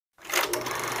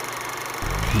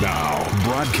Now,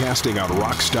 broadcasting on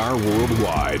Rockstar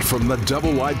Worldwide from the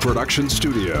Double Wide Production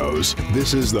Studios,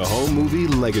 this is the Home Movie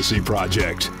Legacy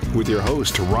Project with your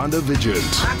host, Rhonda Vigent.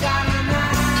 I got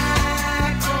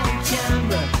an iPhone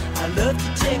camera. I love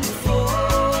to take a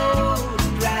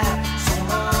photograph. So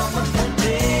mama can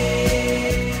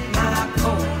take my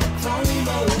chrome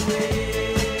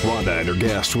away. Rhonda and her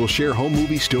guests will share home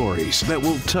movie stories that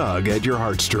will tug at your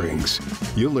heartstrings.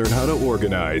 You'll learn how to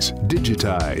organize,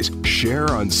 digitize, share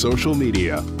on social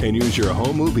media, and use your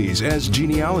home movies as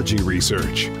genealogy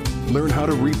research. Learn how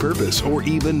to repurpose or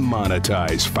even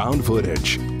monetize found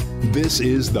footage. This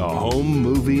is the Home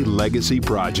Movie Legacy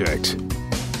Project.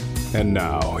 And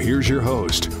now, here's your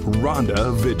host,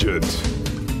 Rhonda Vigent.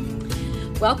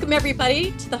 Welcome,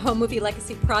 everybody, to the Home Movie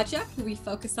Legacy Project, where we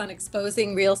focus on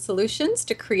exposing real solutions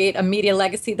to create a media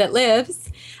legacy that lives.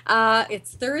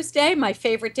 It's Thursday, my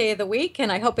favorite day of the week,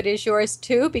 and I hope it is yours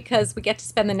too, because we get to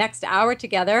spend the next hour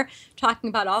together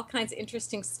talking about all kinds of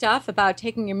interesting stuff about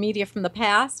taking your media from the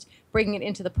past, bringing it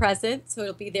into the present, so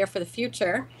it'll be there for the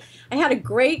future. I had a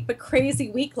great but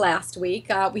crazy week last week.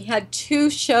 We had two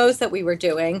shows that we were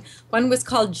doing. One was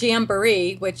called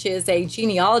Jamboree, which is a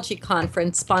genealogy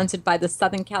conference sponsored by the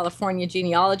Southern California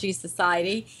Genealogy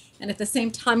Society. And at the same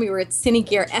time, we were at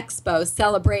Cinegear Expo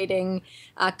celebrating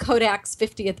Kodak's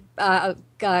 50th,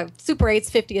 Super 8's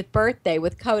 50th birthday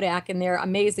with Kodak in their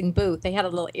amazing booth. They had a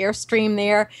little Airstream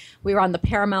there. We were on the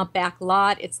Paramount back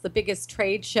lot. It's the biggest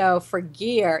trade show for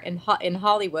gear in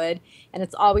Hollywood, and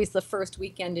it's always the first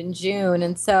weekend in June.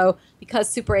 And so because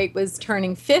Super 8 was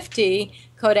turning 50,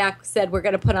 Kodak said, we're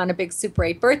going to put on a big Super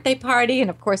 8 birthday party. And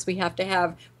of course, we have to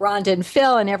have Rhonda and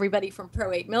Phil and everybody from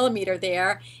Pro 8mm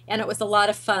there. And it was a lot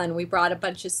of fun. We brought a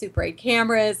bunch of Super 8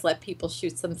 cameras, let people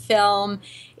shoot some film.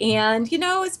 And, you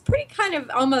know, it's pretty kind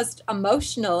of almost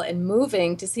emotional and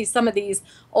moving to see some of these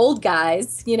old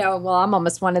guys, you know, well, I'm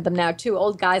almost one of them now too,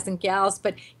 old guys and gals,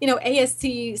 but, you know,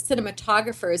 ASC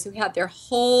cinematographers who had their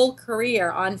whole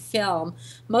career on film,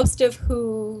 most of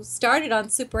who started on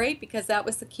Super 8 because that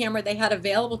was the camera they had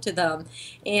available to them.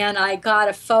 And I got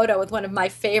a photo with one of my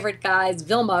favorite guys,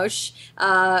 Vilmos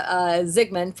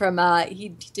Zsigmond from,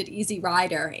 he did Easy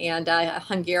Rider, and a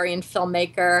Hungarian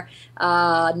filmmaker,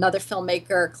 another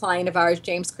filmmaker, client of ours,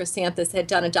 James Chrysanthus, had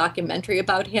done a documentary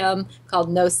about him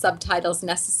called No Subtitles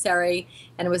Necessary,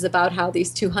 and it was about how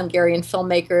these two Hungarian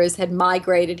filmmakers had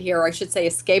migrated here, or I should say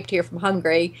escaped here from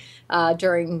Hungary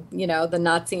during, you know, the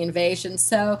Nazi invasion.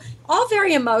 So all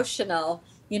very emotional,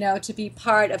 you know, to be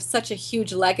part of such a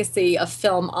huge legacy of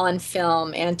film on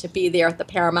film and to be there at the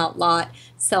Paramount lot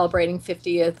celebrating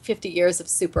 50 years of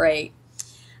Super 8.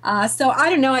 So I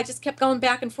don't know, I just kept going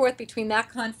back and forth between that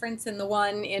conference and the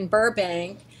one in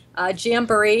Burbank.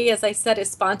 Jamboree, as I said,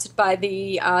 is sponsored by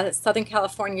the Southern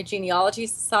California Genealogy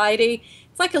Society.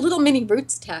 It's like a little mini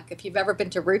Roots Tech, if you've ever been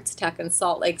to Roots Tech in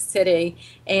Salt Lake City.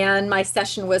 And my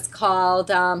session was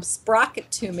called Sprocket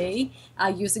to Me,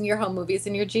 using your home movies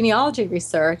in your genealogy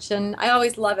research. And I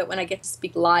always love it when I get to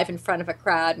speak live in front of a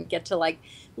crowd and get to like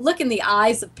look in the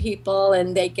eyes of people,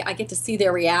 and I get to see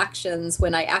their reactions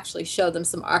when I actually show them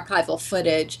some archival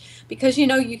footage, because, you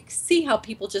know, you see how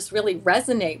people just really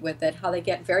resonate with it, how they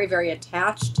get very, very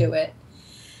attached to it.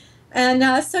 And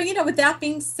so, you know, with that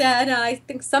being said, I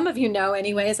think some of you know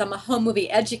anyways, I'm a home movie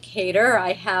educator.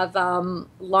 I have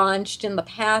launched in the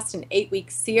past an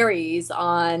 8-week series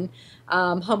on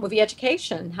home movie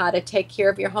education, how to take care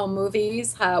of your home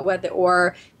movies,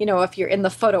 or, you know, if you're in the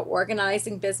photo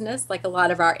organizing business, like a lot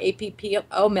of our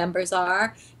APPO members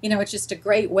are, you know, it's just a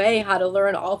great way how to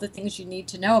learn all the things you need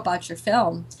to know about your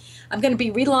film. I'm going to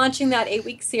be relaunching that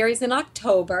 8-week series in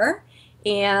October.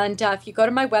 And if you go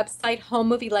to my website,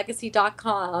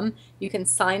 homemovielegacy.com, you can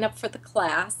sign up for the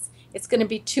class. It's going to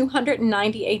be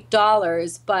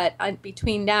 $298, but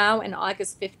between now and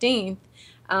August 15th,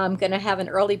 I'm going to have an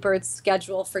early bird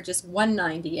schedule for just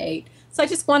 $198. So I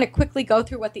just want to quickly go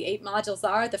through what the 8 modules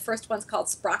are. The first one's called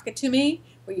Sprocket to Me,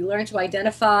 where you learn to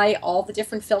identify all the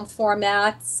different film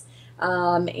formats,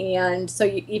 and so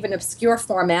even obscure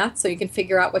formats, so you can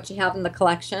figure out what you have in the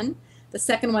collection. The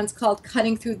second one's called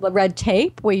Cutting Through the Red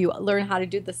Tape, where you learn how to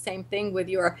do the same thing with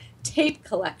your tape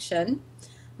collection.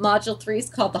 Module 3 is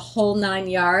called The Whole 9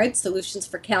 Yards, Solutions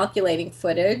for Calculating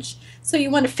Footage. So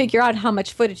you want to figure out how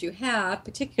much footage you have,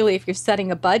 particularly if you're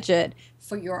setting a budget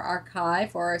for your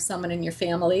archive or someone in your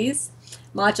families.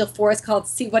 Module 4 is called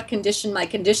See What Condition My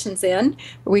Condition's In,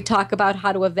 where we talk about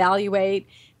how to evaluate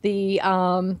the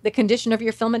condition of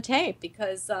your film and tape,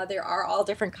 because there are all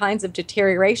different kinds of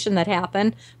deterioration that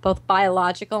happen, both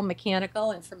biological,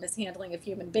 mechanical, and from mishandling of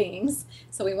human beings.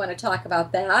 So we want to talk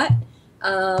about that.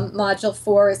 Module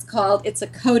 4 is called It's a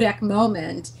Kodak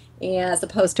Moment, as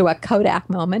opposed to a Kodak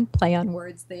moment, play on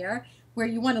words there, where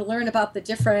you want to learn about the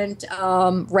different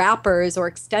wrappers or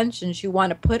extensions you want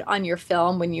to put on your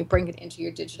film when you bring it into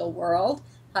your digital world,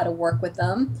 how to work with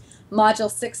them.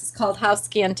 Module 6 is called How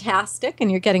Scantastic,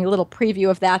 and you're getting a little preview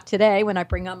of that today when I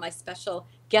bring on my special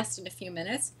guest in a few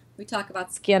minutes. We talk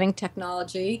about scanning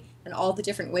technology and all the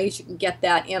different ways you can get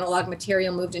that analog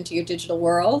material moved into your digital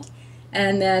world.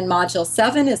 And then Module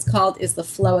 7 is called Is the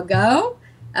Flow a Go?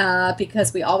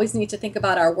 Because we always need to think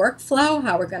about our workflow,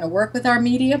 how we're going to work with our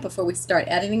media before we start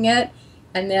editing it.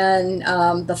 And then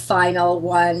the final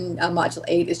one, Module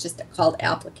 8, is just called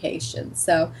Application.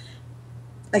 So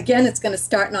again, it's going to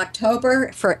start in October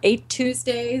for 8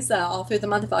 Tuesdays, all through the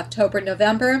month of October,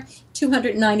 November,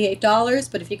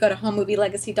 $298. But if you go to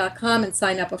homemovielegacy.com and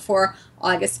sign up before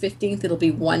August 15th, it'll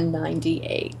be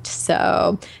 $198.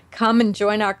 So come and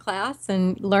join our class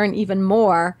and learn even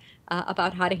more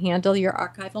about how to handle your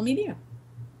archival media.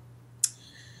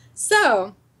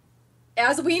 So,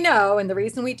 as we know, and the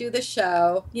reason we do this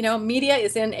show, media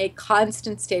is in a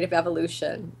constant state of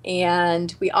evolution,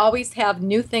 and we always have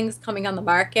new things coming on the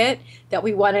market that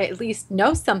we want to at least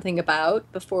know something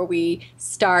about before we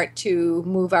start to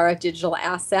move our digital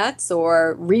assets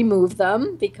or remove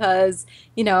them, because,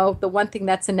 the one thing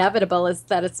that's inevitable is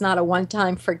that it's not a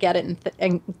one-time forget it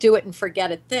and do it and forget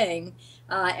it thing.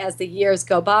 As the years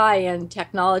go by and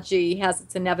technology has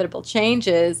its inevitable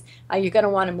changes, you're going to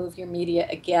want to move your media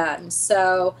again.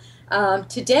 So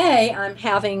today I'm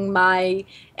having my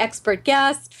expert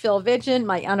guest, Phil Vigent,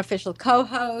 my unofficial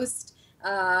co-host,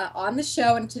 on the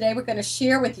show. And today we're going to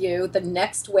share with you the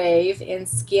next wave in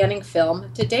scanning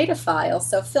film to data files.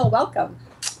 So Phil, welcome.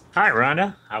 Hi,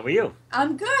 Rhonda. How are you?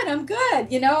 I'm good. I'm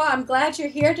good. I'm glad you're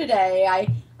here today.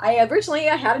 I originally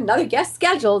had another guest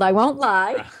scheduled, I won't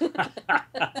lie.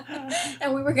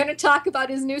 And we were going to talk about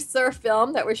his new surf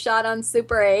film that was shot on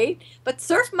Super 8. But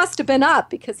surf must have been up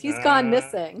because he's gone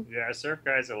missing. Yeah, surf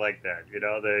guys are like that.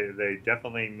 They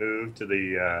definitely move to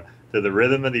the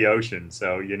rhythm of the ocean.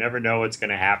 So you never know what's going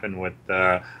to happen with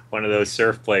one of those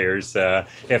surf players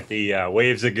if the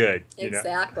waves are good.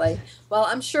 Exactly. Well,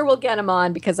 I'm sure we'll get him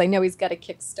on because I know he's got a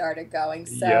Kickstarter going.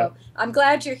 So yeah. I'm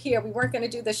glad you're here. We weren't going to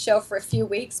do this show for a few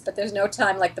weeks, but there's no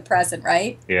time like the present,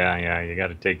 right? Yeah, you got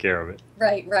to take care of it.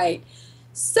 Right.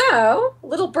 So,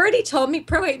 little birdie told me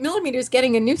Pro 8mm is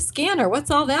getting a new scanner.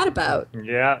 What's all that about?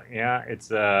 Yeah,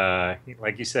 it's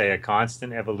like you say, a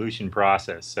constant evolution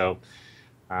process. So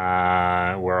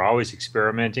we're always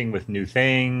experimenting with new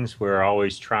things. We're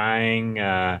always trying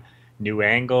new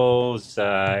angles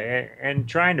and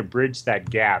trying to bridge that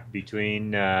gap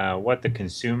between what the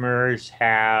consumers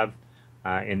have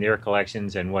in their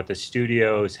collections and what the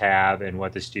studios have and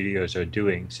what the studios are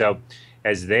doing. So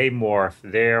as they morph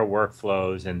their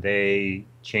workflows and they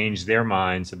change their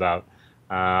minds about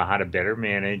how to better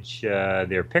manage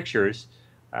their pictures,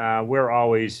 we're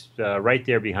always right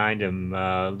there behind them,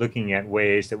 looking at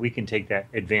ways that we can take that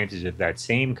advantage of that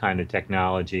same kind of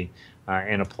technology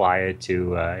and apply it to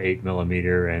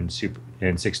 8mm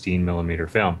and 16mm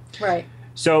film. Right.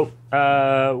 So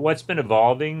what's been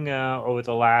evolving over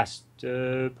the last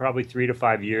probably 3 to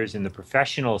 5 years in the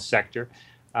professional sector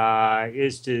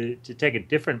is to take a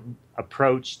different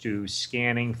approach to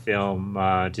scanning film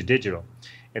to digital.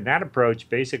 And that approach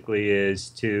basically is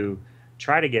to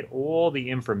try to get all the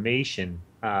information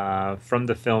from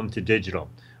the film to digital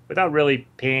without really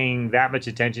paying that much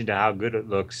attention to how good it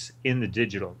looks in the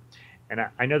digital. And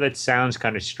I know that sounds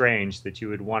kind of strange that you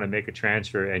would want to make a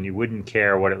transfer and you wouldn't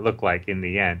care what it looked like in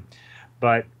the end.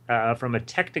 But from a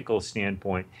technical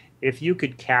standpoint, if you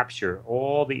could capture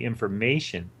all the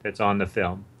information that's on the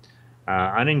film,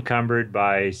 unencumbered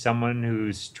by someone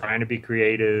who's trying to be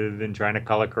creative and trying to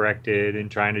color correct it and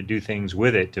trying to do things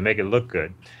with it to make it look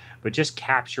good, but just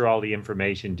capture all the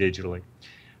information digitally.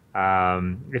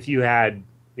 If you had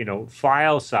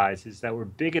file sizes that were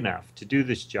big enough to do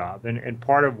this job. And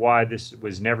part of why this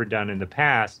was never done in the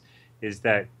past is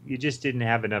that you just didn't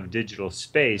have enough digital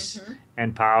space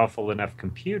and powerful enough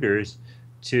computers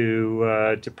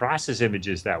to process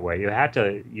images that way. You had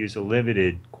to use a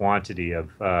limited quantity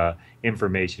of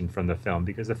information from the film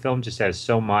because the film just has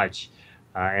so much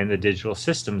and the digital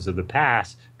systems of the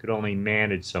past could only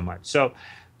manage so much. So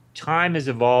time has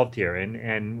evolved here,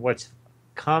 and what's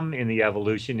come in the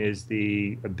evolution is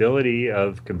the ability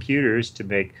of computers to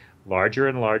make larger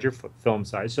and larger film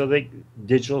size,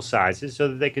 digital sizes, so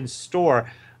that they can store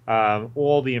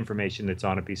all the information that's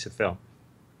on a piece of film.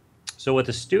 So what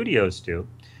the studios do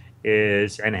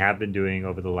is, and have been doing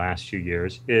over the last few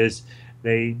years, is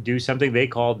they do something they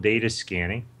call data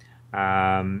scanning,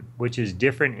 which is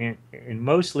different in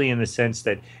mostly in the sense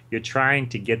that you're trying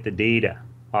to get the data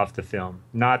off the film,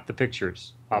 not the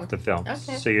pictures off the film.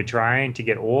 Okay. So you're trying to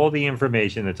get all the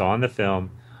information that's on the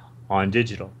film on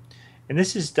digital. And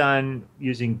this is done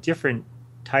using different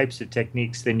types of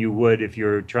techniques than you would if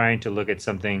you're trying to look at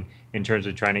something in terms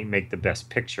of trying to make the best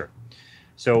picture.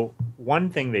 So one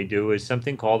thing they do is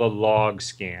something called a log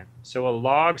scan. So a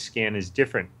log scan is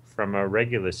different from a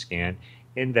regular scan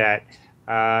in that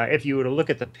if you were to look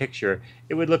at the picture,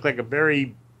 it would look like a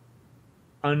very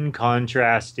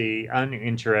uncontrasty,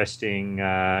 uninteresting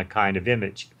kind of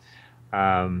image.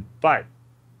 But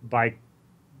by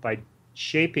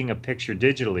shaping a picture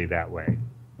digitally that way,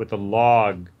 with a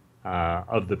log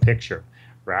of the picture,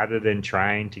 rather than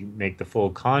trying to make the full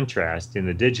contrast in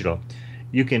the digital,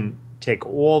 you can take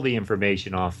all the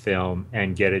information off film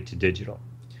and get it to digital.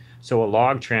 So a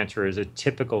log transfer is a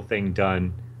typical thing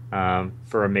done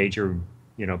for a major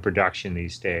production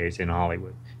these days in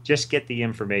Hollywood. Just get the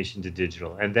information to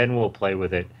digital, and then we'll play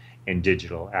with it in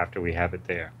digital after we have it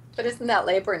there. But isn't that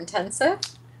labor intensive?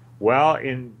 Well,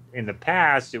 in the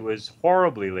past, it was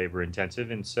horribly labor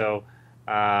intensive, and so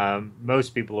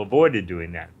most people avoided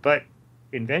doing that. But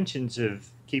inventions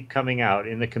keep coming out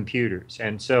in the computers,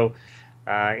 and so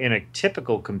in a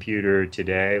typical computer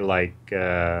today, like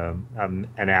an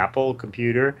Apple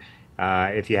computer,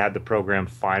 if you had the program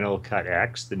Final Cut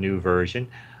X, the new version,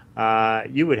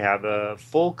 you would have a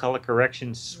full color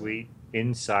correction suite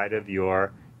inside of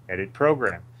your edit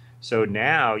program. So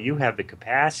now you have the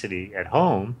capacity at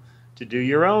home to do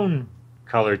your own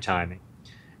color timing.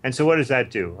 And so what does that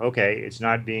do? Okay, it's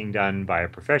not being done by a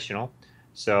professional,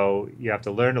 so you have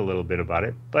to learn a little bit about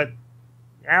it. But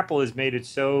Apple has made it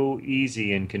so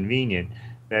easy and convenient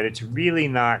that it's really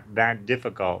not that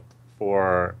difficult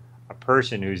for a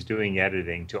person who's doing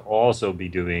editing to also be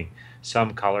doing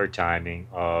some color timing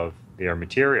of their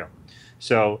material.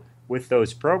 So with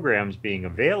those programs being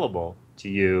available to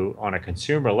you on a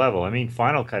consumer level, I mean,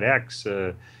 Final Cut X,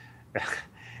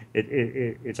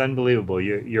 it's unbelievable.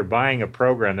 You're buying a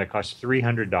program that costs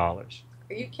 $300.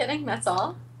 Are you kidding? That's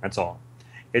all? That's all.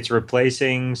 It's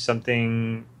replacing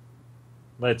something,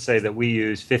 let's say, that we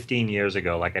used 15 years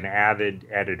ago, like an Avid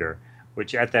editor,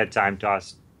 which at that time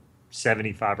cost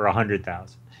 $75,000 or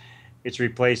 $100,000. It's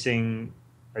replacing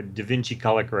a DaVinci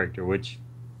color corrector, which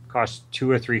costs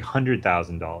 $200,000 or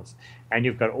 $300,000. And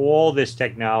you've got all this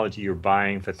technology you're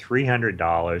buying for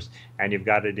 $300, and you've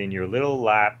got it in your little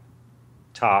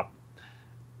laptop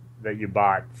that you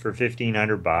bought for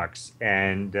 $1,500,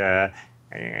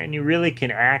 and you really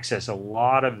can access a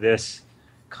lot of this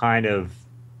kind of,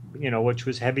 which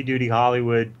was heavy-duty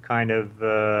Hollywood kind of,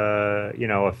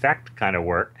 effect kind of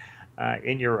work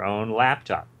in your own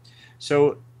laptop.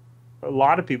 So a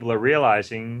lot of people are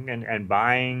realizing and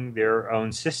buying their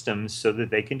own systems so that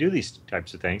they can do these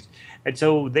types of things. And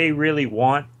so they really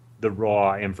want the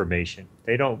raw information.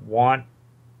 They don't want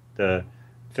the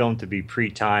film to be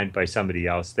pre-timed by somebody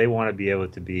else. They want to be able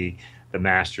to be the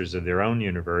masters of their own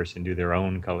universe and do their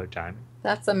own color timing.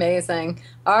 That's amazing.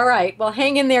 All right. Well,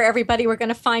 hang in there, everybody. We're going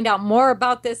to find out more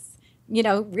about this,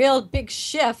 real big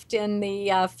shift in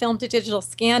the film to digital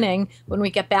scanning when we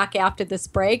get back after this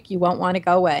break. You won't want to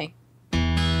go away.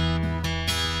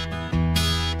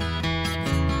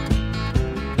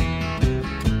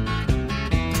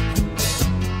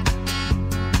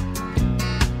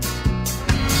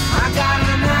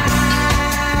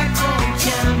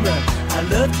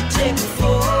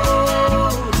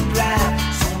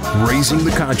 Raising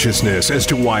the consciousness as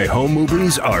to why home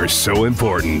movies are so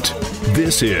important.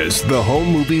 This is the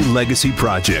Home Movie Legacy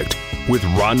Project with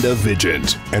Rhonda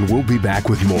Vigent, and we'll be back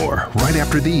with more right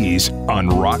after these on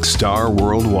Rockstar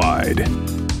Worldwide.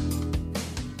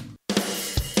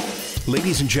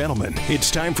 Ladies and gentlemen, it's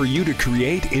time for you to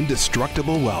create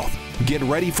indestructible wealth. Get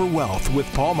ready for wealth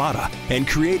with Paul Mata and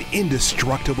create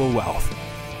indestructible wealth.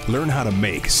 Learn how to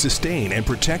make, sustain, and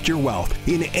protect your wealth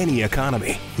in any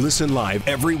economy. Listen live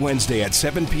every Wednesday at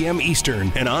 7 p.m.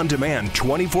 Eastern and on demand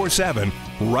 24/7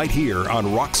 right here on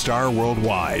Rockstar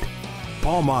Worldwide.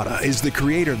 Paul Mata is the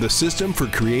creator of the system for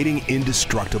creating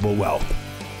indestructible wealth.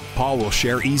 Paul will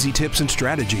share easy tips and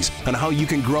strategies on how you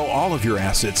can grow all of your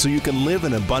assets so you can live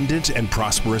an abundant and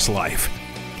prosperous life.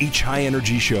 Each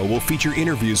high-energy show will feature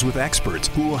interviews with experts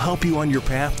who will help you on your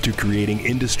path to creating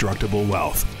indestructible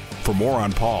wealth. For more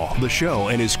on Paul, the show,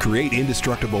 and his Create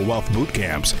Indestructible Wealth boot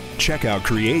camps, check out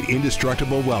Create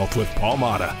Indestructible Wealth with Paul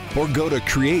Mata or go to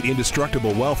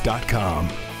createindestructiblewealth.com.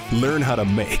 Learn how to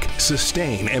make,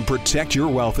 sustain, and protect your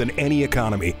wealth in any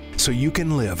economy so you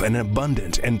can live an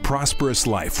abundant and prosperous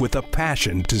life with a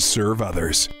passion to serve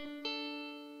others.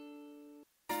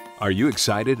 Are you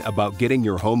excited about getting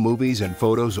your home movies and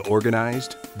photos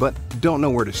organized, but don't know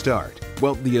where to start?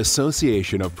 Well, the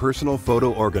Association of Personal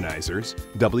Photo Organizers,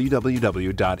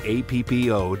 www.appo.org,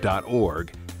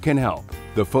 can help.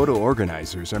 The photo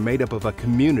organizers are made up of a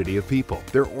community of people.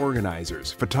 They're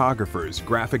organizers, photographers,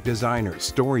 graphic designers,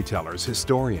 storytellers,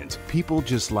 historians, people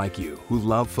just like you who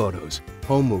love photos,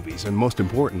 home movies, and most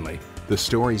importantly, the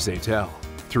stories they tell.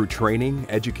 Through training,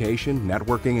 education,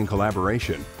 networking, and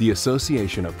collaboration, the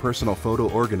Association of Personal Photo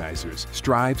Organizers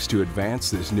strives to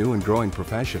advance this new and growing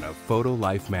profession of photo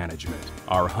life management.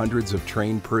 Our hundreds of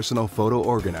trained personal photo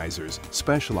organizers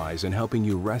specialize in helping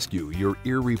you rescue your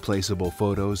irreplaceable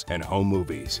photos and home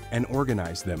movies and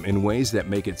organize them in ways that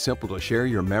make it simple to share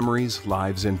your memories,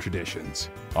 lives, and traditions.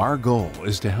 Our goal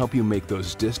is to help you make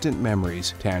those distant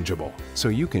memories tangible so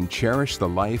you can cherish the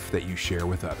life that you share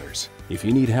with others. If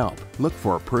you need help, look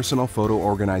for a personal photo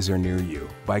organizer near you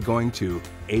by going to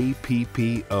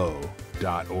appo.org.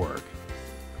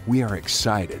 We are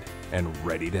excited and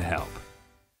ready to help.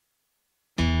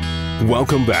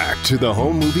 Welcome back to the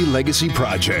Home Movie Legacy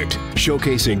Project,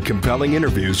 showcasing compelling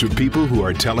interviews with people who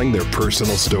are telling their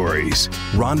personal stories.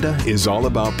 Rhonda is all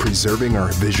about preserving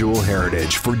our visual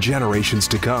heritage for generations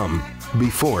to come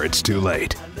before it's too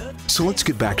late. So let's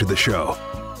get back to the show.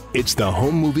 It's the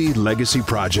Home Movie Legacy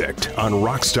Project on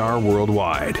Rockstar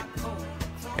Worldwide.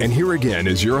 And here again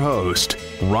is your host,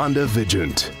 Rhonda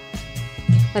Vigent.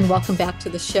 And welcome back to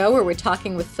the show, where we're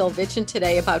talking with Phil Vigent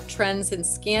today about trends in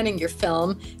scanning your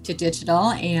film to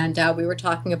digital. And we were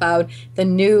talking about the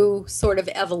new sort of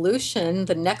evolution,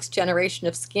 the next generation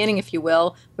of scanning, if you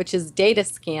will, which is data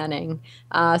scanning.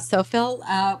 So Phil,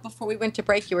 before we went to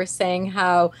break, you were saying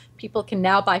how people can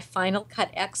now buy Final Cut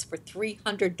X for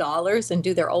 $300 and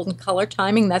do their own color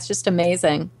timing. That's just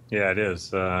amazing. Yeah, it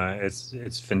is.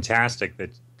 It's fantastic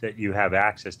that you have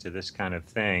access to this kind of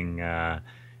thing.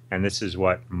 And this is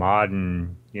what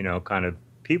modern, kind of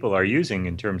people are using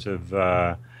in terms of,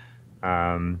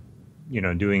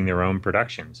 doing their own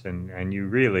productions. And you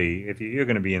really, if you're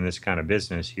going to be in this kind of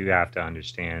business, you have to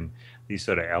understand these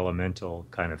sort of elemental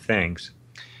kind of things.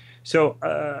 So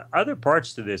other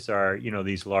parts to this are,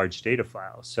 these large data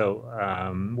files. So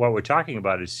what we're talking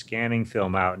about is scanning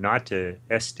film out not to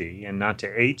SD and not to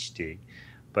HD,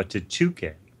 but to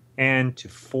 2K and to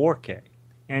 4K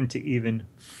and to even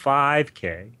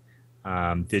 5K.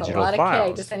 Digital a lot files.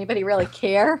 Of K. Does anybody really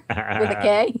care with a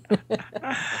K?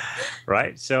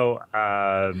 Right. So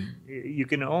you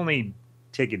can only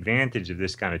take advantage of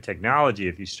this kind of technology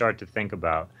if you start to think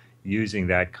about using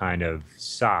that kind of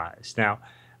size. Now,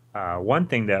 one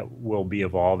thing that will be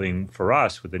evolving for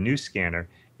us with the new scanner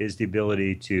is the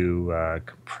ability to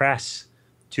compress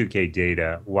 2K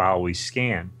data while we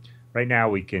scan. Right now,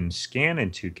 we can scan in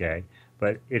 2K,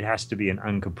 but it has to be an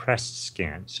uncompressed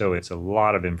scan. So it's a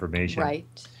lot of information.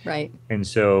 Right. And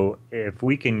so if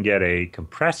we can get a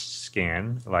compressed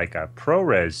scan, like a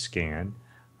ProRes scan,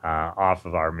 off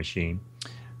of our machine,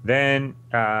 then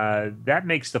that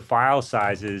makes the file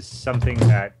sizes something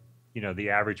that, the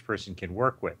average person can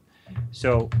work with.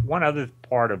 So one other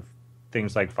part of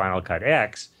things like Final Cut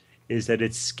X is that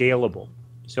it's scalable.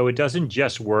 So it doesn't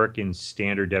just work in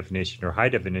standard definition or high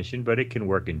definition, but it can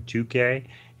work in 2K,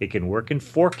 it can work in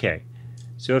 4K.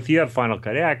 So if you have Final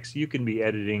Cut X, you can be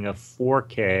editing a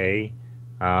 4K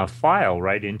file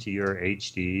right into your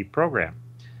HD program.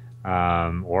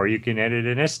 Or you can edit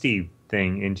an SD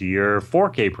thing into your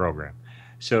 4K program.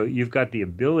 So you've got the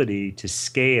ability to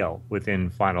scale within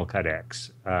Final Cut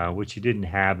X, which you didn't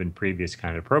have in previous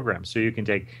kind of programs. So you can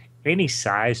take any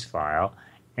size file,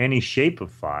 any shape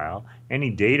of file, any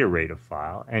data rate of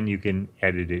file, and you can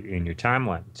edit it in your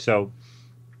timeline. So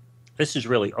this is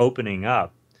really opening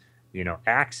up,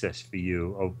 access for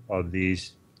you of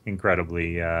these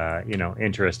incredibly,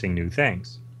 interesting new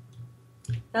things.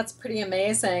 That's pretty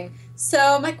amazing.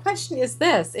 So my question is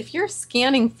this: if you're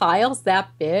scanning files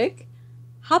that big,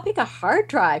 how big a hard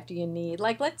drive do you need?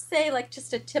 Like, let's say,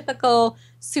 just a typical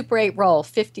Super 8 roll,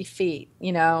 50 feet.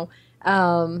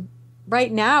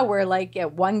 Right now we're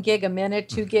at 1 gig a minute,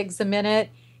 2 gigs a minute.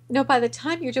 By the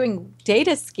time you're doing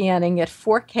data scanning at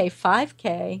 4K,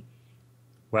 5K,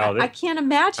 I can't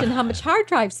imagine how much hard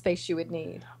drive space you would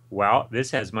need. Well,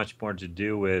 this has much more to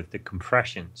do with the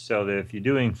compression. So that if you're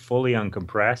doing fully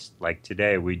uncompressed, like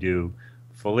today we do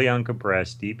fully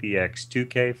uncompressed DPX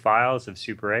 2K files of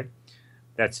Super 8,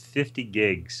 that's 50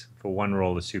 gigs for one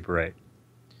roll of Super 8.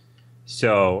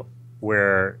 So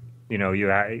where,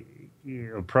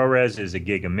 ProRes is a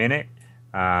gig a minute,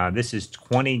 this is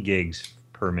 20 gigs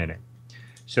per minute.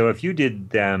 So if you did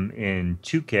them in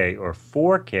 2K or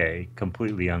 4K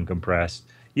completely uncompressed,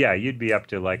 yeah, you'd be up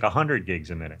to 100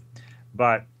 gigs a minute.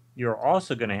 But you're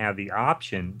also going to have the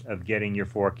option of getting your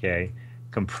 4K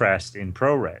compressed in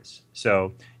ProRes.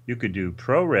 So you could do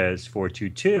ProRes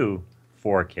 422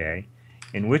 4K,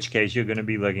 in which case you're going to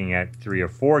be looking at 3 or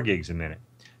 4 gigs a minute.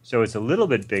 So it's a little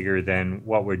bit bigger than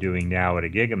what we're doing now at a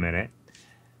gig a minute,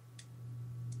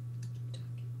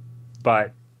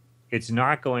 but it's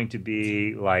not going to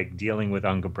be like dealing with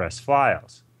uncompressed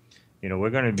files. You know, we're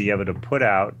going to be able to put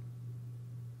out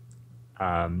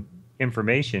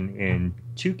information in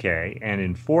 2K and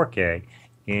in 4K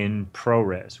in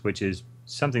ProRes, which is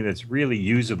something that's really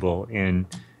usable in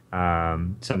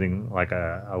something like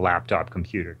a laptop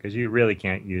computer, because you really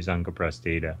can't use uncompressed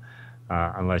data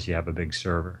unless you have a big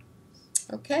server.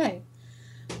 Okay.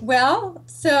 Well,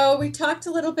 so we talked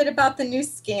a little bit about the new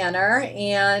scanner,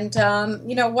 and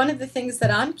you know, one of the things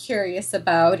that I'm curious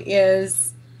about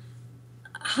is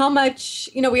how much,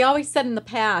 you know, we always said in the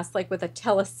past, like with a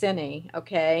telecine,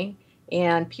 okay,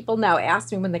 and people now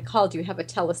ask me when they call, do you have a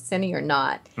telecine or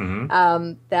not,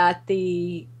 that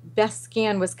the best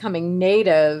scan was coming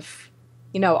native,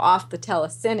 you know, off the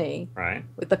telecine, Right.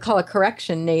 with the color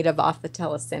correction native off the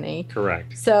telecine.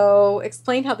 Correct. So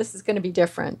explain how this is going to be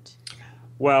different.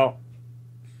 Well,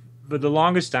 for the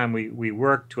longest time, we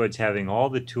worked towards having all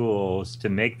the tools to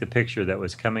make the picture that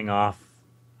was coming off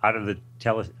out of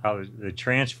the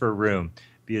transfer room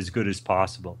be as good as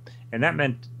possible. And that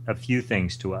meant a few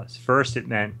things to us. First, it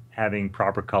meant having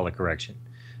proper color correction.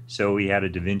 So we had a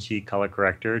Da Vinci color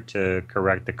corrector to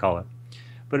correct the color.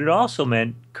 But it also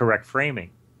meant correct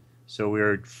framing. So we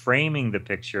were framing the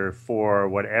picture for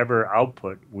whatever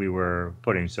output we were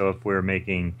putting. So if we were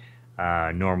making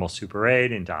normal Super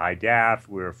 8 into high def,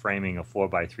 we were framing a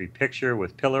 4:3 picture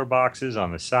with pillar boxes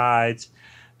on the sides.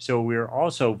 So we were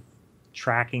also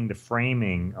tracking the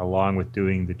framing along with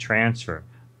doing the transfer,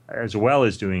 as well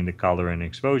as doing the color and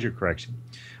exposure correction.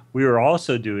 We were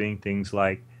also doing things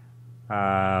like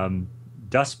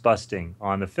dust busting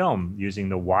on the film using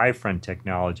the Y-front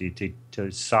technology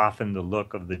to soften the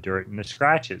look of the dirt and the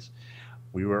scratches.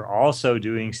 We were also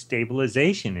doing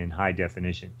stabilization in high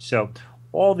definition. So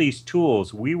all these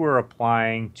tools we were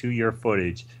applying to your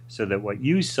footage so that what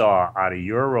you saw out of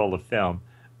your roll of film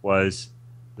was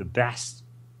the best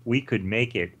we could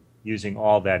make it using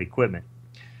all that equipment.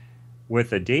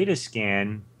 With a data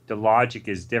scan, the logic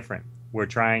is different. We're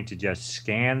trying to just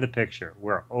scan the picture.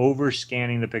 We're over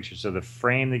scanning the picture. So the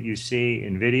frame that you see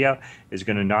in video is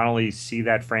going to not only see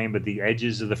that frame, but the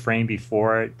edges of the frame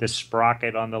before it, the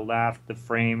sprocket on the left, the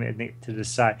frame to the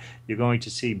side. You're going to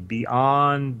see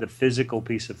beyond the physical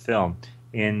piece of film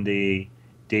in the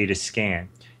data scan.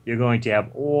 You're going to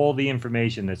have all the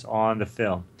information that's on the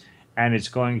film. And it's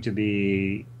going to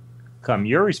become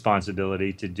your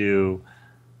responsibility to do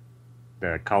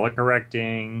the color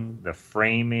correcting, the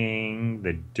framing,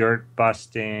 the dirt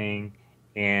busting,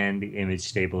 and the image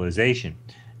stabilization.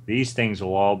 These things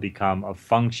will all become a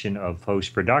function of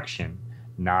post-production,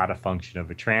 not a function of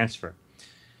a transfer.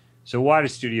 So why do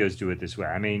studios do it this way?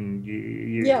 I mean,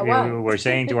 we're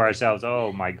saying to ourselves,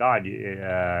 oh my God,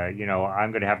 you know,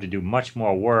 I'm going to have to do much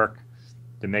more work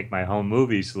to make my home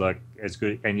movies look as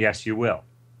good. And yes, you will.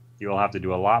 You will have to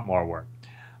do a lot more work.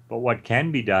 But what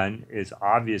can be done is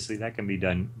obviously that can be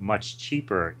done much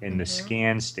cheaper in the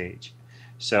scan stage.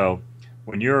 So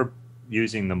when you're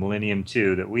using the Millennium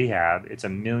 2 that we have, it's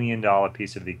 $1 million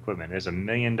piece of equipment. There's $1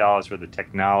 million worth of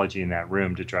technology in that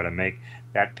room to try to make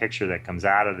that picture that comes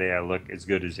out of there look as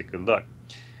good as it could look.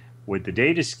 With the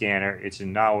data scanner, it's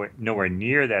nowhere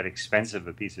near that expensive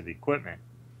a piece of equipment.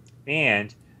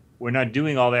 And we're not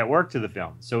doing all that work to the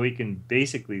film. So we can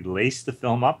basically lace the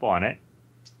film up on it,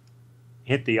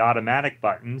 hit the automatic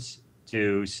buttons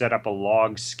to set up a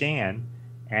log scan,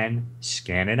 and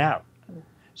scan it out.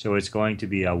 So it's going to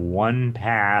be a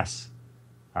one-pass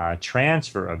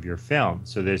transfer of your film.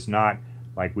 So there's not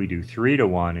like we do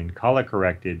 3:1 in color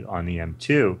corrected on the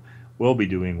M2. We'll be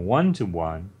doing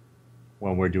 1:1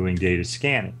 when we're doing data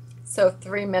scanning. So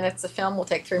 3 minutes of film will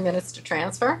take 3 minutes to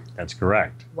transfer? That's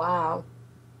correct. Wow.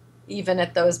 Even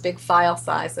at those big file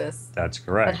sizes. That's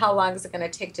correct. But how long is it going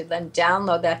to take to then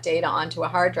download that data onto a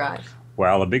hard drive?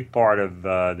 Well, a big part of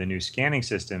the new scanning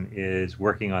system is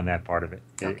working on that part of it,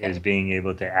 Okay. is being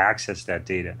able to access that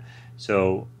data.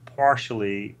 So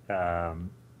partially,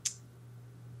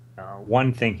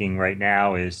 one thinking right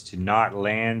now is to not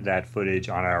land that footage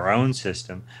on our own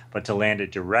system, but to land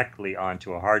it directly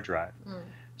onto a hard drive.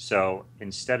 So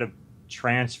instead of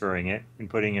transferring it and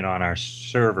putting it on our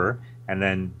server and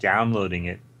then downloading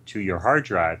it to your hard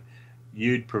drive,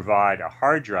 you'd provide a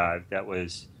hard drive that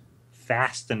was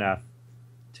fast enough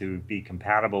to be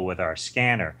compatible with our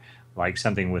scanner, like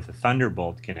something with a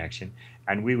Thunderbolt connection,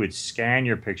 and we would scan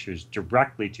your pictures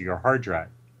directly to your hard drive.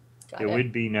 There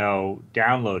would be no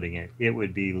downloading it. It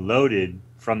would be loaded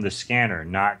from the scanner,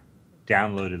 not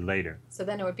downloaded later. So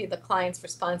then it would be the client's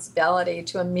responsibility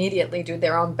to immediately do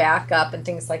their own backup and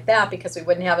things like that, because we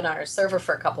wouldn't have it on our server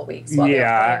for a couple of weeks while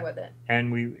they're playing with it.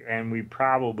 And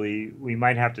we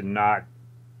might have to not,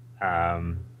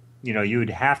 you would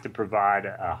have to provide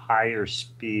a higher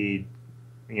speed,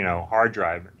 hard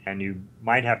drive, and you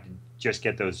might have to just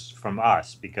get those from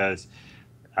us, because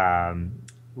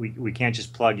we can't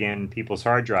just plug in people's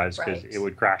hard drives, because it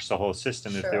would crash the whole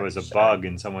system if there was a bug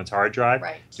in someone's hard drive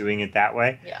doing it that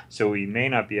way. Yeah. So we may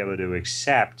not be able to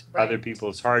accept other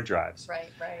people's hard drives.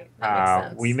 Right. That makes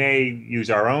sense. We may use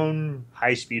our own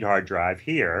high-speed hard drive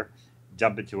here,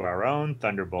 dump it to our own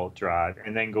Thunderbolt drive,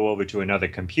 and then go over to another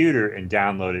computer and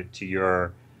download it to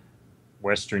your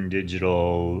Western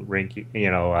Digital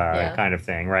kind of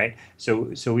thing, right?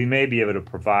 So we may be able to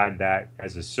provide that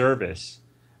as a service,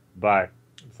 but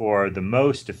for the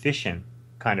most efficient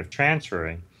kind of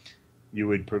transferring, we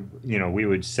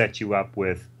would set you up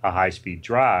with a high-speed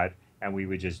drive, and we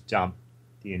would just dump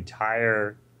the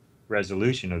entire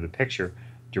resolution of the picture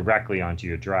directly onto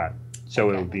your drive. So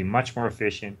it would be much more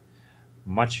efficient,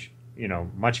 much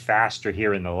faster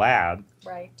here in the lab,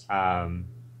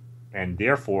 and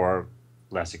therefore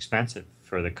less expensive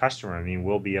for the customer. I mean,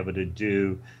 we'll be able to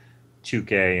do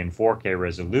 2K and 4K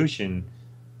resolution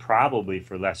probably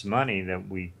for less money than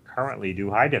we currently do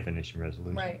high definition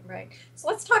resolution. Right. So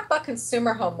let's talk about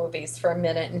consumer home movies for a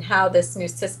minute and how this new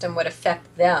system would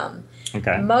affect them.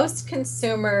 Okay. Most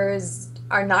consumers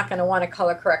are not going to want to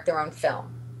color correct their own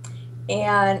film.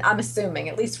 And I'm assuming,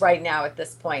 at least right now at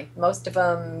this point, most of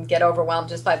them get overwhelmed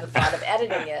just by the thought of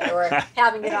editing it or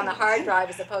having it on a hard drive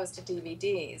as opposed to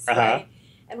DVDs, right?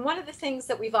 And one of the things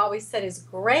that we've always said is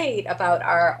great about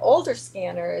our older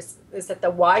scanners is that the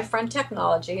Y-front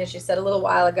technology, as you said a little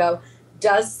while ago,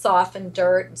 does soften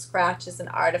dirt and scratches and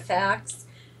artifacts.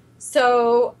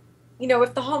 So,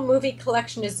 if the home movie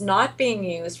collection is not being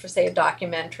used for, say, a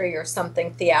documentary or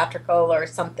something theatrical or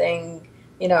something,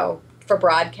 for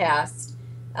broadcast,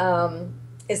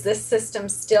 is this system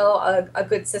still a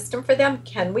good system for them?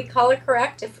 Can we color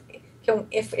correct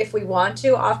if we want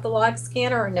to off the log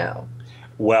scanner, or no?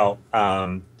 Well,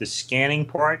 the scanning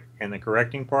part and the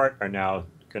correcting part are now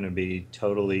going to be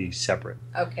totally separate.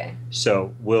 Okay.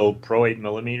 So will Pro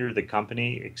 8mm, the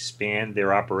company, expand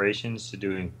their operations to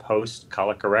doing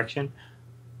post-color correction?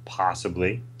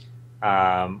 Possibly.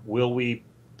 Will we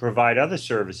provide other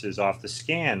services off the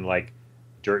scan, like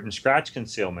dirt and scratch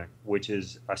concealment, which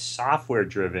is a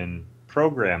software-driven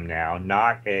program now,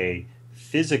 not a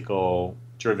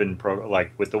physical-driven program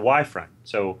like with the Y-front.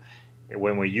 So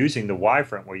when we're using the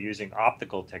Y-front, we're using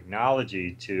optical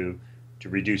technology to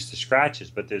reduce the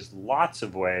scratches, but there's lots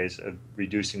of ways of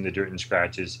reducing the dirt and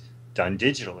scratches done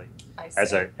digitally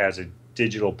as a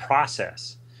digital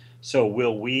process. So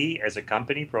will we, as a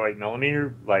company, Pro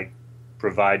 8mm,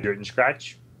 provide dirt and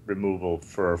scratch removal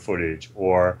for footage,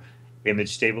 or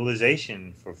image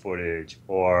stabilization for footage,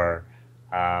 or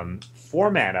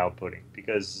format outputting?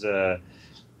 Because a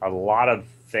lot of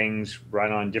things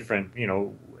run on different,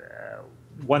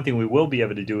 one thing we will be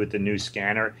able to do with the new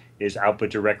scanner is output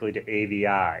directly to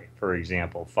AVI, for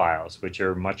example, files, which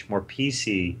are much more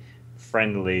PC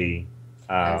friendly.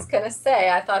 I was going to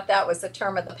say, I thought that was a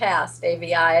term of the past,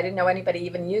 AVI. I didn't know anybody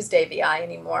even used AVI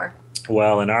anymore.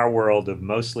 Well, in our world of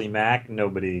mostly Mac,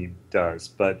 nobody does.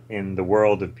 But in the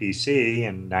world of PC,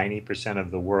 and 90% of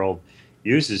the world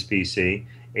uses PC,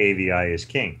 AVI is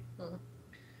king.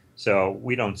 So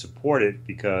we don't support it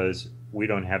because we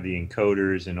don't have the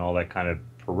encoders and all that kind of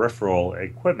peripheral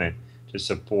equipment to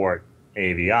support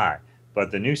AVI.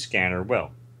 But the new scanner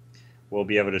will. We'll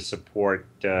be able to support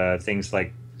things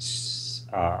like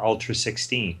Ultra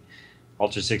 16.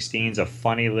 Ultra 16 is a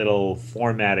funny little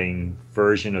formatting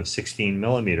version of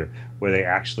 16mm, where they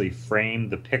actually frame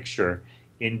the picture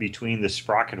in between the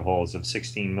sprocket holes of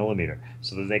 16mm,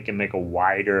 so that they can make a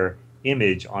wider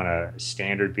image on a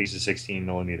standard piece of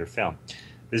 16mm film.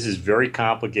 This is very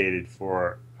complicated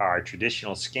for our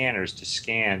traditional scanners to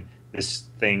scan this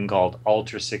thing called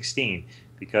Ultra 16,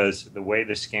 because the way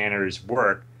the scanners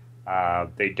work,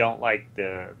 they don't like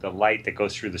the light that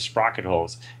goes through the sprocket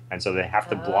holes, and so they have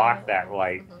to block that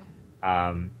light.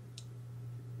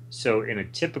 So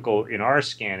in our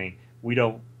scanning, we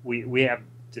have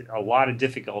a lot of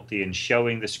difficulty in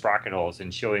showing the sprocket holes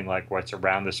and showing what's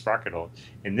around the sprocket holes.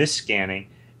 In this scanning,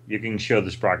 you can show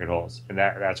the sprocket holes, and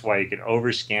that's why you can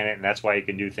overscan it, and that's why you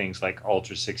can do things like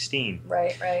Ultra 16.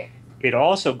 Right. It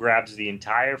also grabs the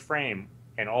entire frame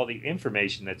and all the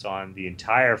information that's on the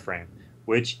entire frame,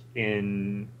 which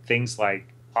in things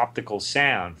like optical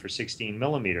sound for 16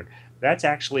 millimeter, that's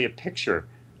actually a picture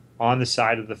on the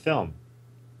side of the film.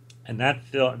 And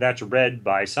that's read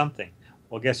by something.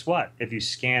 Well, guess what? If you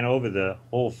scan over the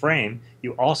whole frame,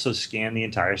 you also scan the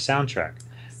entire soundtrack.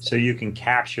 So you can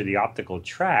capture the optical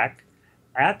track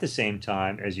at the same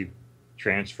time as you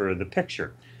transfer the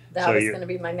picture. That was going to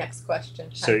be my next question.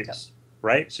 So,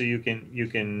 right? So you can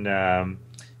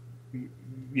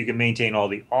maintain all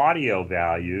the audio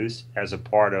values as a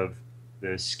part of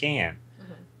the scan.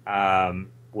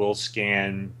 We'll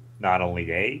scan not only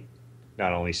 8,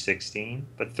 not only 16,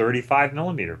 but 35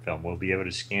 millimeter film. We'll be able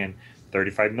to scan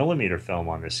 35 millimeter film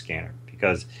on this scanner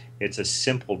because it's a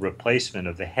simple replacement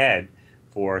of the head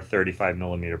for 35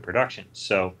 millimeter production.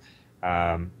 So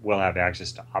we'll have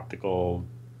access to optical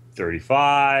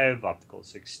 35, optical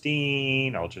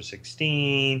 16, ultra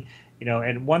 16,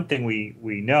 and one thing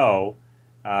we know,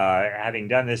 having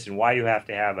done this, and why you have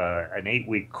to have an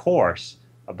 8-week course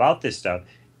about this stuff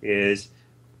is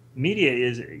media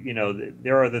is,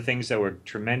 there are the things that were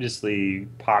tremendously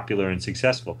popular and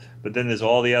successful, but then there's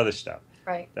all the other stuff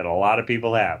that a lot of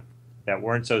people have that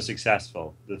weren't so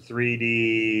successful. The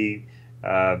 3D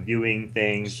viewing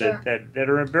things that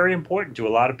are very important to a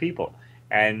lot of people.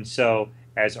 And so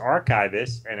as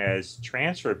archivists and as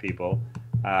transfer people,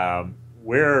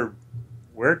 we're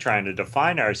trying to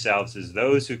define ourselves as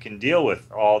those who can deal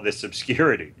with all this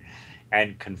obscurity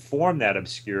and conform that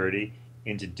obscurity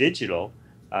into digital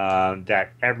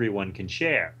that everyone can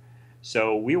share.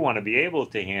 So we want to be able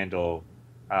to handle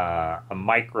a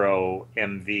micro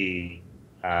MV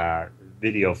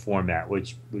video format,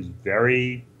 which was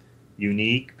very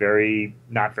unique,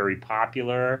 not very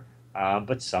popular,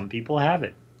 but some people have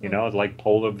it. Like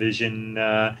Polar Vision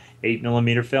 8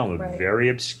 millimeter film, a very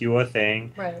obscure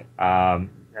thing, a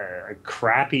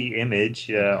crappy image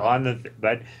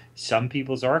but some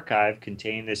people's archive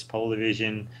contain this Polar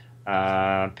Vision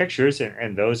pictures,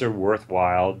 and those are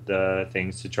worthwhile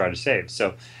things to try to save.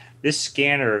 So this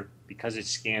scanner, because it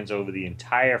scans over the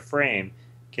entire frame,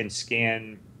 can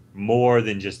scan more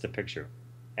than just the picture.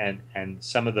 And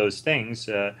some of those things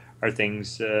are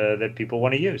things that people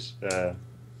want to use.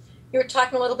 You were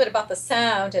talking a little bit about the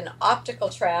sound and optical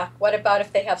track. What about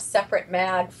if they have separate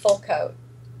mag full coat?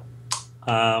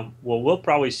 Well, we'll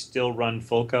probably still run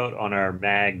full coat on our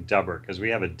mag dubber because we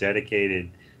have a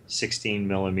dedicated 16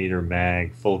 millimeter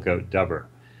mag full coat dubber.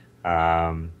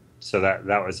 So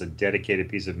that was a dedicated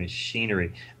piece of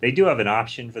machinery. They do have an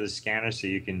option for the scanner, so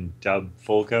you can dub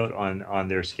full coat on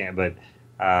their scan, but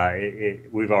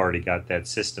we've already got that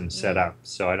system set up,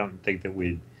 so I don't think that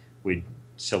we'd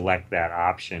select that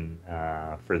option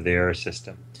for their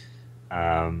system.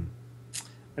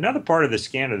 Another part of the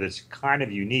scanner that's kind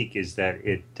of unique is that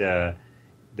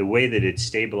the way that it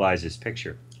stabilizes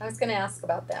picture. I was going to ask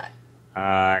about that.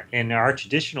 In our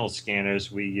traditional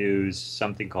scanners, we use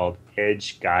something called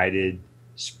edge-guided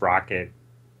sprocket.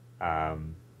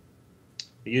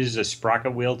 It uses a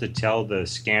sprocket wheel to tell the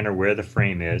scanner where the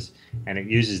frame is, and it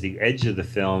uses the edge of the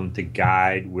film to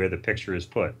guide where the picture is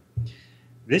put.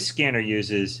 This scanner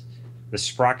uses the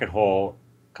sprocket hole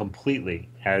completely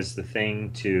as the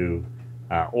thing to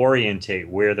orientate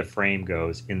where the frame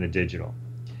goes in the digital.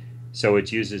 So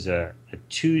it uses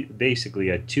basically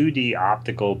a 2D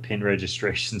optical pin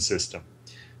registration system.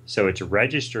 So it's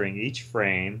registering each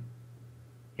frame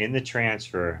in the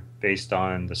transfer based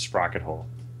on the sprocket hole,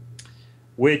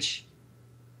 which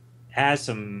has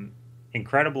some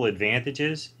incredible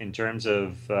advantages in terms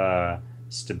of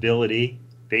stability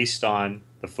based on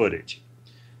the footage.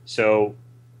 So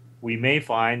we may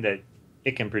find that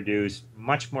it can produce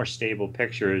much more stable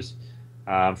pictures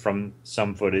from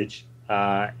some footage,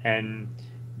 and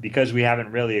because we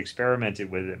haven't really experimented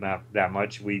with it that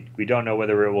much, we don't know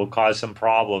whether it will cause some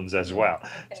problems as well.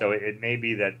 Okay. So it may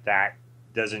be that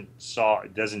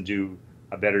doesn't do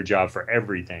a better job for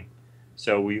everything.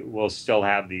 So we will still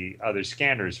have the other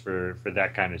scanners for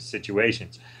that kind of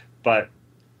situations. But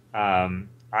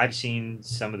I've seen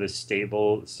some of the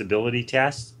stability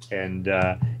tests, and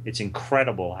it's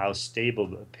incredible how stable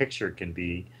the picture can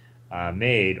be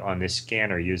made on this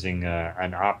scanner using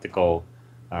an optical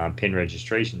pin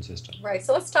registration system. Right,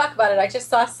 so let's talk about it. I just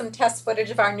saw some test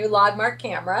footage of our new Logmark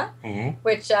camera,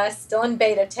 which is still in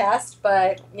beta test,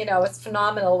 but it's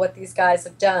phenomenal what these guys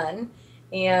have done.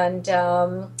 And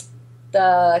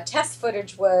the test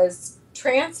footage was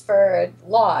transferred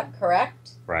log,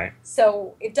 correct? Right.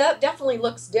 So it definitely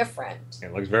looks different.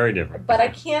 It looks very different. But I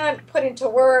can't put into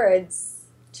words,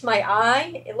 to my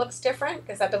eye, it looks different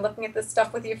because I've been looking at this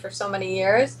stuff with you for so many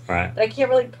years. Right. But I can't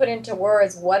really put into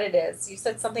words what it is. You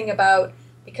said something about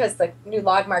because the new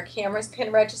Logmark camera is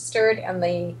pin registered and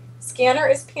the scanner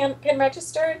is pin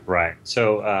registered? Right.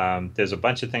 So there's a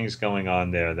bunch of things going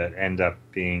on there that end up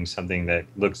being something that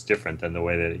looks different than the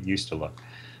way that it used to look.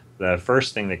 The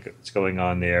first thing that's going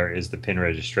on there is the pin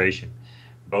registration,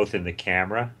 both in the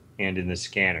camera and in the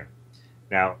scanner.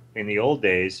 Now, in the old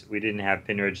days, we didn't have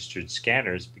pin registered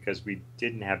scanners because we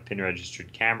didn't have pin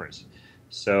registered cameras.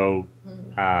 So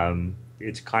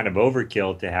it's kind of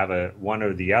overkill to have one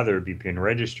or the other be pin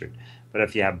registered. But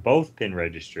if you have both pin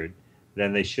registered,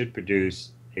 then they should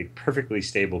produce a perfectly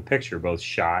stable picture, both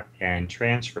shot and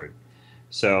transferred.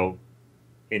 So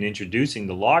in introducing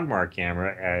the Logmark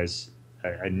camera as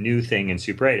a new thing in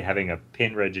Super 8, having a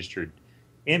pin registered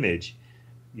image,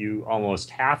 you almost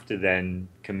have to then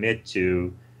commit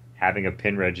to having a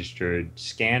pin registered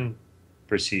scan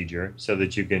procedure so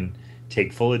that you can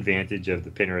take full advantage of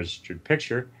the pin registered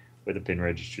picture with a pin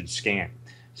registered scan.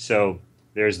 So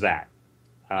there's that.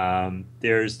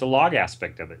 There's the log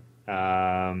aspect of it.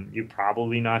 You've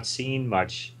probably not seen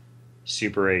much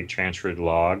Super 8 transferred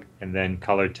log and then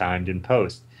color timed in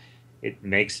post. It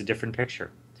makes a different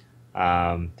picture.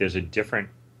 There's a different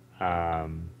way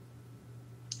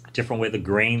the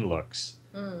grain looks.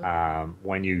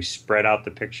 When you spread out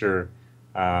the picture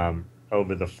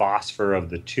over the phosphor of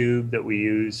the tube that we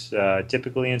use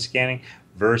typically in scanning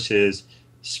versus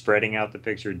spreading out the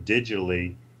picture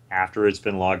digitally after it's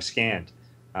been log scanned.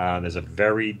 There's a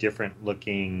very different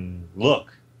looking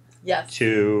look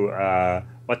to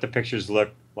what the pictures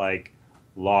look like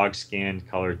log scanned,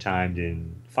 color timed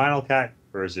in Final Cut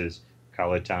versus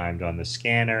color timed on the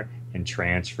scanner and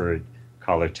transferred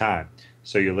color time.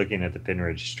 So you're looking at the pin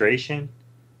registration,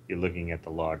 you're looking at the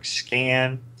log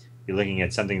scan, you're looking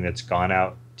at something that's gone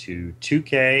out to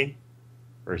 2K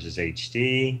versus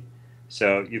HD.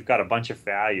 So you've got a bunch of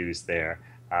values there.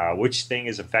 Which thing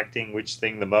is affecting which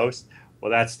thing the most?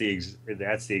 Well, that's the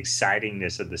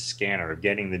excitingness of the scanner, of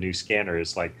getting the new scanner,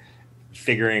 is like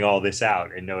figuring all this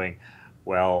out and knowing,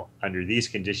 well, under these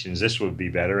conditions this would be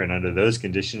better, and under those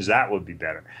conditions that would be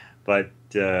better. But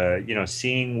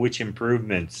seeing which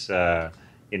improvements, and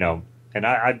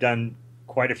I've done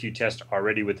quite a few tests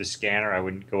already with the scanner. I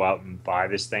wouldn't go out and buy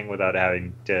this thing without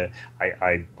having to.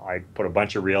 I put a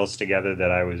bunch of reels together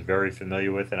that I was very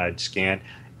familiar with, and I'd scan.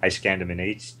 I scanned them in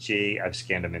HG, I've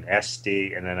scanned them in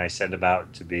SD, and then I sent them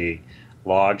out to be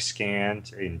log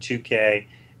scanned in 2K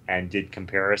and did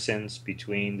comparisons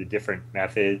between the different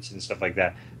methods and stuff like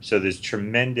that. So there's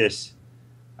tremendous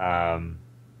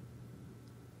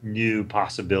new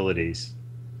possibilities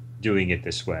doing it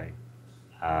this way.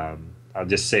 I'll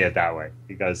just say it that way,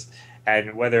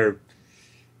 and whether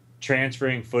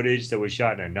transferring footage that was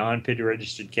shot in a non-pin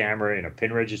registered camera in a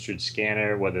pin registered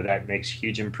scanner, whether that makes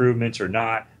huge improvements or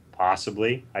not,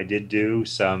 possibly. I did do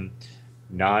some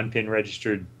non-pin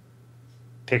registered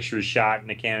pictures shot in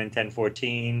a Canon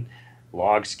 1014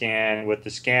 log scan with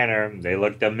the scanner. They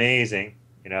looked amazing.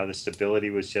 The stability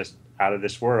was just out of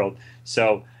this world.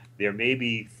 So there may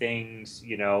be things,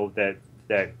 that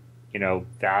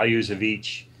values of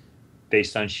each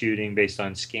based on shooting, based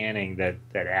on scanning, that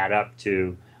add up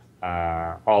to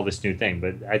all this new thing.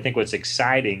 But I think what's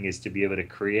exciting is to be able to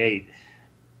create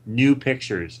new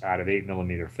pictures out of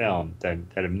 8mm film that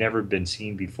have never been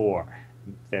seen before.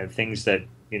 Things that,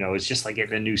 it's just like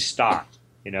getting a new stock.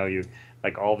 You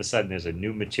like all of a sudden there's a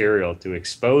new material to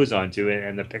expose onto it,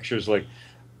 and the pictures look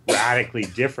radically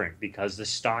different because the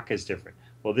stock is different.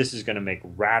 Well, this is going to make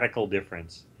radical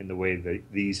difference in the way that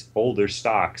these older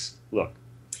stocks look.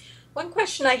 One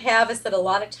question I have is that a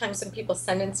lot of times when people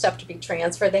send in stuff to be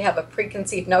transferred, they have a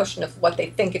preconceived notion of what they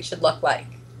think it should look like.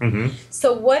 Mm-hmm.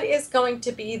 So what is going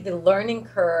to be the learning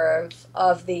curve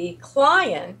of the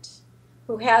client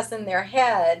who has in their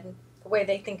head the way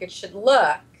they think it should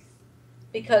look?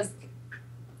 Because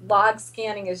log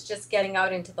scanning is just getting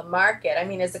out into the market. I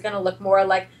mean, is it going to look more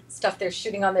like stuff they're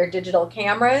shooting on their digital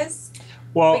cameras?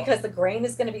 Well, because the grain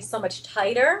is going to be so much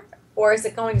tighter? Or is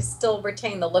it going to still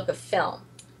retain the look of film?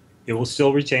 It will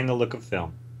still retain the look of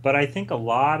film. But I think a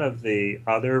lot of the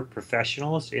other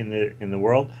professionals in the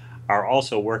world are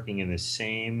also working in the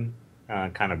same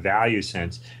kind of value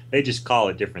sense. They just call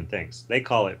it different things. They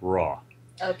call it RAW.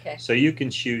 Okay. So you can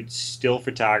shoot still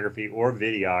photography or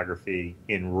videography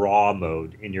in RAW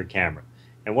mode in your camera.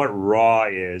 And what RAW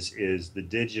is the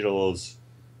digital's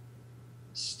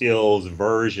stills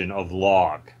version of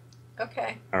log.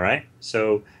 Okay. All right?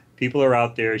 So people are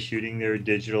out there shooting their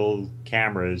digital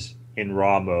cameras in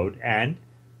RAW mode and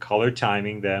color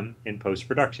timing them in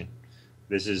post-production.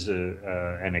 This is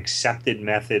an accepted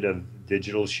method of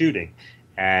digital shooting,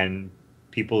 and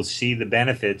people see the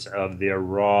benefits of their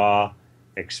RAW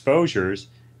exposures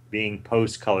being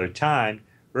post-color timed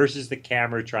versus the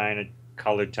camera trying to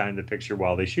color time the picture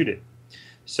while they shoot it.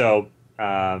 So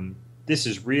this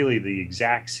is really the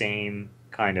exact same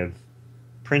kind of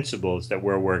principles that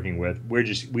we're working with. We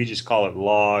just call it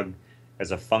log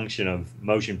as a function of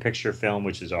motion picture film,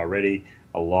 which is already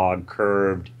a log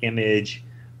curved image,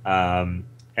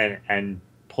 and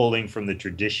pulling from the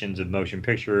traditions of motion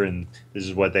picture, and this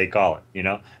is what they call it. You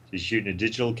know, if you're shooting a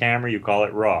digital camera, you call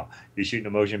it raw. If you're shooting a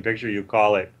motion picture, you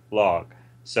call it log.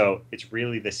 So it's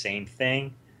really the same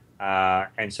thing.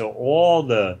 And so all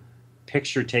the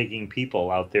picture-taking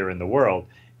people out there in the world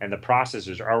and the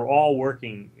processors are all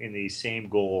working in these same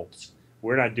goals.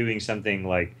 We're not doing something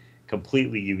like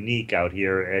completely unique out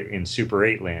here in Super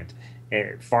 8 land.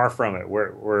 Far from it.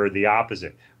 We're the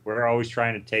opposite. We're always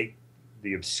trying to take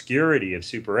the obscurity of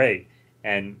Super 8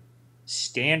 and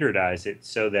standardize it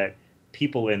so that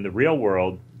people in the real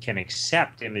world can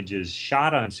accept images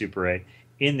shot on Super 8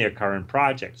 in their current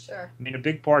projects. Sure. I mean, a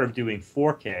big part of doing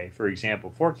 4K, for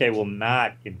example, 4K will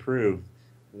not improve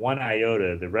one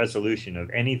iota the resolution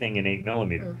of anything in 8mm. I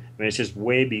mean, it's just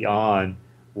way beyond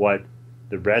what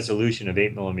the resolution of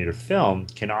 8mm film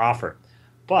can offer.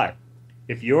 But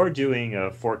if you're doing a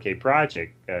 4K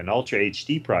project, an Ultra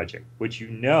HD project, which you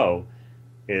know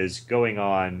is going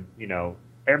on, you know,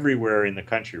 everywhere in the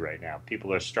country right now,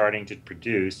 people are starting to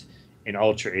produce in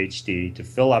Ultra HD to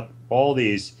fill up all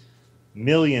these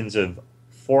millions of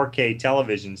 4K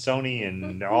television Sony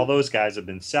and all those guys have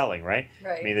been selling, right?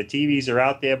 Right. I mean, the TVs are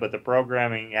out there, but the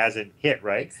programming hasn't hit,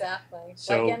 right? Exactly.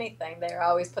 So, like anything, they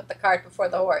always put the cart before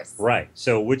the horse. Right.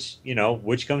 So which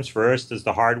comes first? Does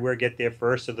the hardware get there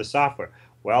first or the software?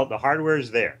 Well, the hardware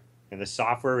is there and the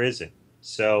software isn't.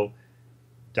 So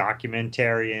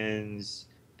documentarians,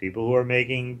 people who are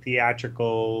making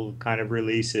theatrical kind of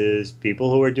releases, people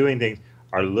who are doing things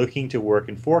are looking to work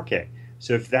in 4K.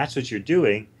 So if that's what you're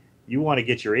doing, you want to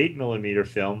get your 8mm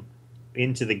film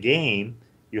into the game,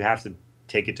 you have to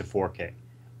take it to 4K.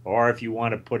 Or if you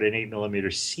want to put an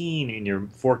 8mm scene in your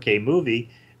 4K movie,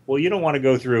 well, you don't want to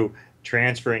go through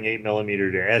transferring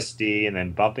 8mm to SD and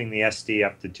then bumping the SD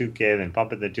up to 2K, then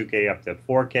bumping the 2K up to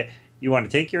 4K. You want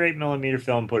to take your 8mm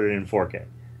film, put it in 4K,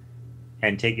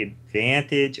 and take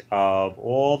advantage of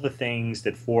all the things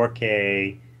that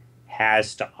 4K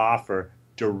has to offer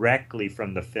directly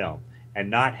from the film, and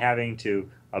not having to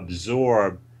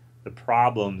absorb the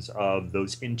problems of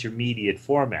those intermediate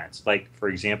formats. Like, for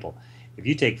example, if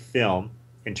you take film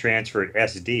and transfer it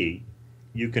SD,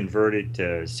 you convert it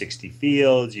to 60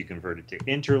 fields, you convert it to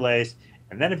interlace,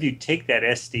 and then if you take that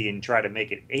SD and try to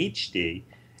make it HD,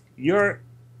 you're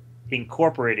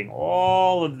incorporating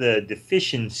all of the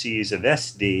deficiencies of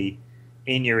SD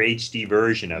in your HD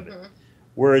version of it.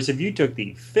 Whereas if you took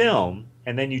the film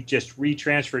and then you just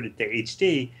retransferred it to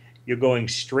HD, you're going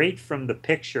straight from the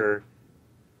picture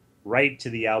right to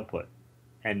the output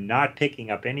and not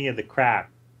picking up any of the crap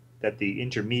that the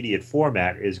intermediate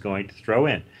format is going to throw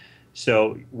in.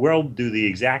 So we'll do the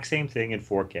exact same thing in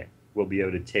 4K. We'll be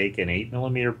able to take an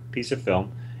 8mm piece of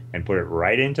film and put it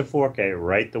right into 4K,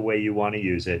 right the way you want to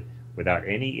use it, without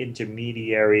any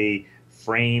intermediary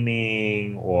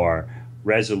framing or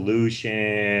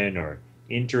resolution or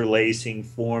interlacing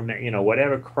format,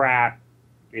 whatever crap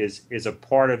is a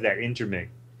part of that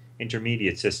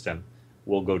intermediate system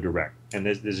will go direct. And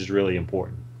this is really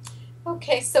important.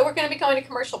 Okay, so we're going to be going to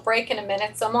commercial break in a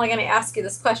minute, so I'm only going to ask you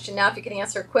this question now if you can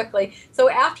answer quickly. So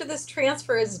after this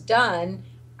transfer is done,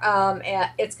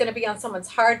 it's going to be on someone's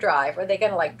hard drive. Are they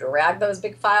going to like drag those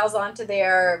big files onto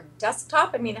their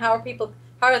desktop? I mean, how are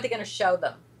they going to show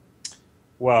them?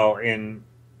 Well, in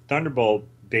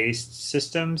Thunderbolt-based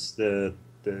systems, the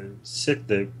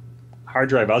hard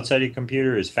drive outside your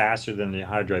computer is faster than the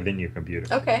hard drive in your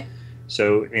computer. Okay.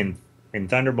 So in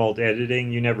Thunderbolt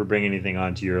editing, you never bring anything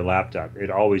onto your laptop.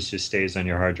 It always just stays on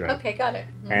your hard drive. Okay, got it.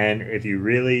 And if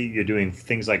you're doing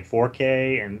things like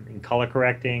 4K and color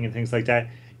correcting and things like that,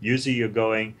 usually you're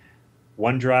going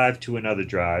one drive to another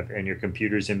drive and your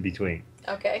computer's in between.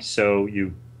 Okay. So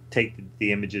you take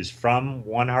the images from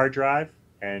one hard drive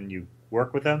and you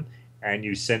work with them and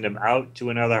you send them out to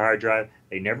another hard drive.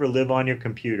 They never live on your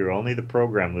computer. Only the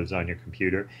program lives on your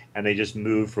computer, and they just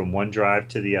move from one drive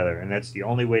to the other. And that's the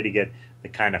only way to get the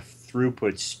kind of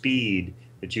throughput speed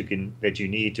that you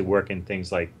need to work in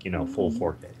things like, full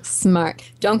 4K.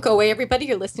 Smart. Don't go away, everybody.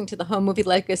 You're listening to the Home Movie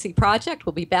Legacy Project.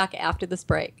 We'll be back after this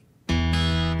break.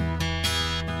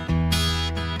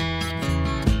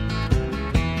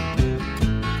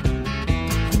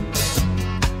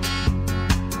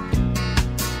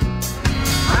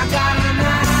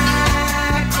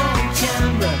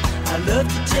 I love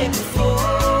to take a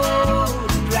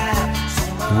photograph,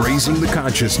 so my raising the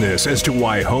consciousness as to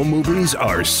why home movies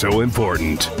are so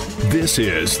important. This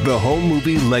is the Home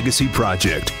Movie Legacy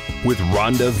Project with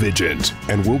Rhonda Vigent,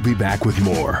 and we'll be back with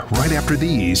more right after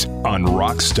these on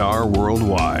Rockstar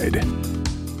Worldwide.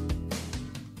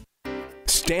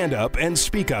 Stand Up and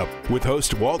Speak Up with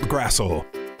host Walt Grassel,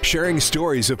 sharing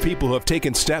stories of people who have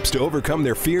taken steps to overcome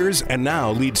their fears and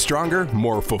now lead stronger,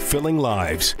 more fulfilling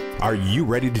lives. Are you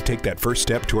ready to take that first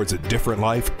step towards a different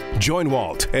life? Join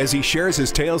Walt as he shares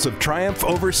his tales of triumph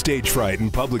over stage fright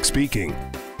and public speaking.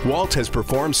 Walt has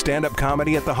performed stand-up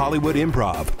comedy at the Hollywood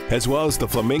Improv, as well as the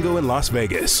Flamingo in Las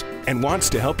Vegas, and wants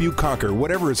to help you conquer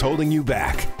whatever is holding you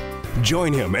back.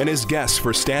 Join him and his guests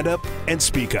for Stand Up and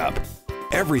Speak Up,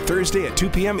 every Thursday at 2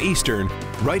 p.m. Eastern,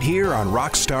 right here on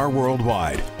Rockstar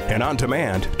Worldwide, and on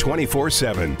demand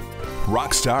 24/7.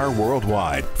 Rockstar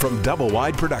Worldwide from Double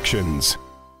Wide Productions.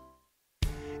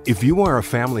 If you are a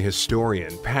family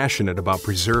historian passionate about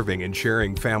preserving and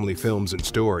sharing family films and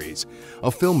stories, a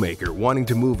filmmaker wanting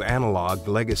to move analog,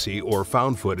 legacy, or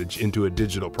found footage into a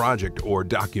digital project or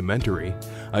documentary,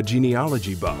 a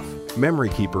genealogy buff, memory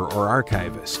keeper, or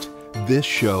archivist, this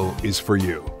show is for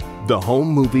you. The Home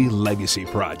Movie Legacy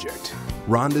Project.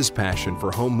 Rhonda's passion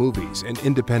for home movies and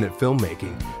independent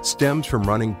filmmaking stems from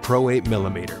running Pro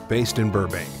 8mm based in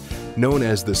Burbank, known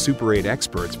as the Super 8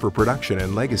 experts for production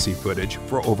and legacy footage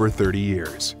for over 30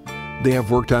 years. They have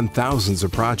worked on thousands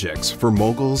of projects for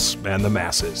moguls and the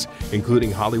masses,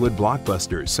 including Hollywood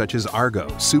blockbusters such as Argo,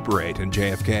 Super 8, and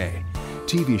JFK,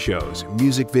 TV shows,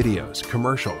 music videos,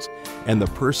 commercials, and the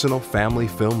personal family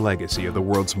film legacy of the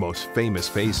world's most famous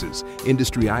faces,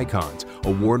 industry icons,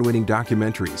 award-winning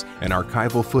documentaries, and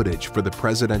archival footage for the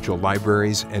presidential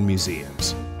libraries and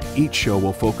museums. Each show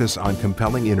will focus on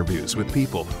compelling interviews with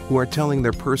people who are telling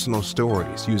their personal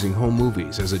stories using home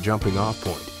movies as a jumping-off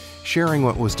point, sharing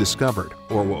what was discovered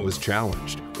or what was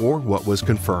challenged or what was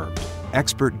confirmed.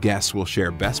 Expert guests will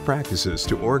share best practices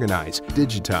to organize,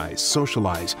 digitize,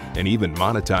 socialize, and even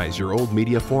monetize your old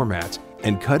media formats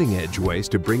and cutting-edge ways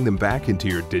to bring them back into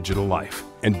your digital life.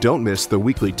 And don't miss the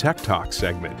weekly Tech Talk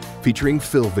segment featuring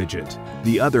Phil Vigent,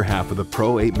 the other half of the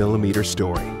Pro 8mm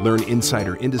story. Learn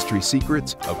insider industry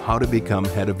secrets of how to become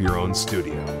head of your own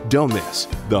studio. Don't miss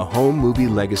the Home Movie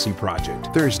Legacy Project,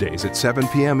 Thursdays at 7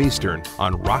 p.m. Eastern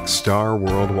on Rockstar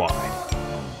Worldwide.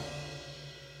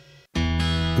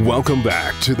 Welcome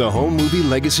back to the Home Movie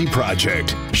Legacy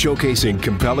Project, showcasing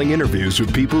compelling interviews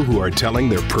with people who are telling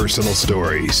their personal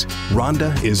stories.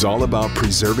 Rhonda is all about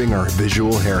preserving our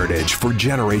visual heritage for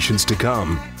generations to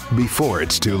come before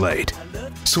it's too late.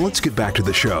 So let's get back to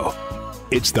the show.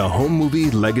 It's the Home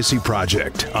Movie Legacy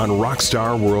Project on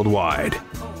Rockstar Worldwide.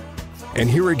 And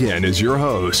here again is your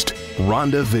host,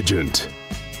 Rhonda Vigent.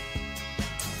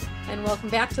 And welcome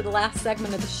back to the last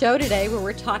segment of the show today, where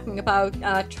we're talking about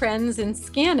trends in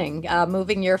scanning,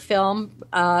 moving your film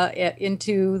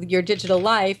into your digital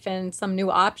life, and some new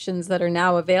options that are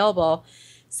now available.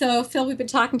 So, Phil, we've been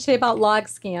talking today about log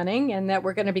scanning, and that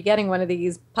we're going to be getting one of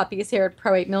these puppies here at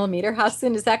Pro 8mm. How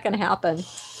soon is that going to happen?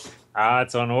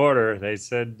 It's on order. They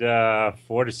said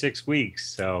 4 to 6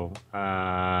 weeks. So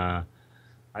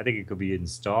I think it could be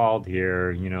installed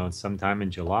here, sometime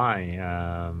in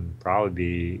July. Probably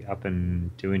be up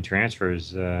and doing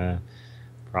transfers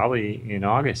probably in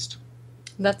August.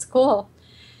 That's cool.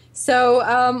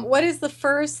 So what is the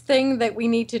first thing that we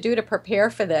need to do to prepare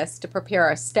for this, to prepare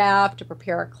our staff, to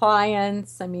prepare our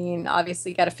clients? I mean,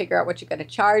 obviously you got to figure out what you're going to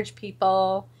charge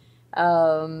people,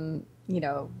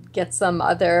 get some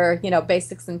other,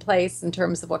 basics in place in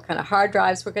terms of what kind of hard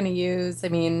drives we're going to use. I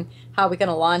mean, how are we going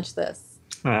to launch this?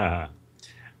 I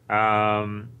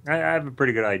have a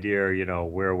pretty good idea,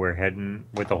 where we're heading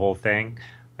with the whole thing.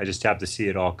 I just have to see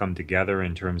it all come together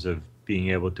in terms of being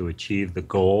able to achieve the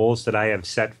goals that I have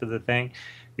set for the thing.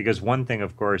 Because one thing,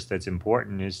 of course, that's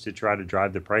important is to try to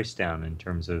drive the price down in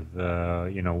terms of,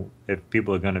 if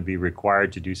people are going to be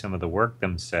required to do some of the work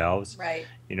themselves, right?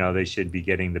 They should be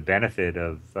getting the benefit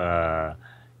of,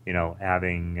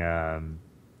 having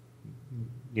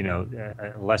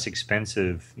less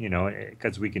expensive,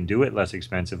 because we can do it less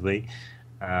expensively,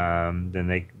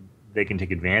 then they can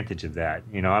take advantage of that.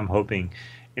 I'm hoping,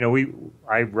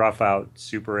 I rough out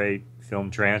Super 8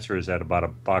 film transfers at about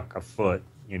 $1 a foot,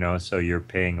 so you're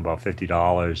paying about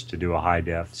 $50 to do a high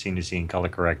def, scene to scene, color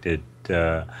corrected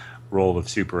roll of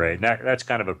Super 8. And that's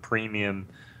kind of a premium.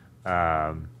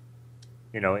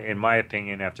 In my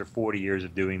opinion, after 40 years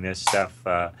of doing this stuff,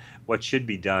 what should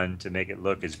be done to make it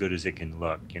look as good as it can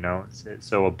look,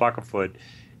 So $1 a foot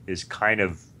is kind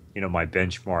of, my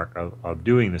benchmark of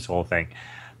doing this whole thing.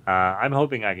 I'm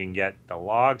hoping I can get the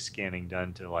log scanning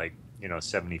done to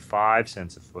 75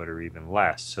 cents a foot or even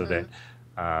less, so that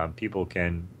people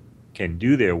can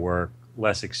do their work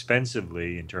less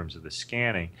expensively in terms of the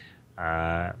scanning,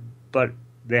 but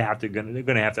they're going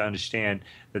to have to understand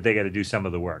that they got to do some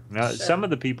of the work. Now, Sure. some of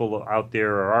the people out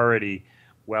there are already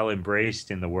well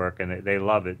embraced in the work, and they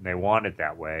love it and they want it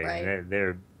that way. Right.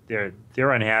 And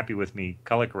they're unhappy with me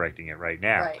color correcting it right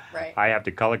now. Right. I have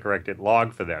to color correct it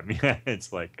log for them.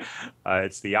 It's like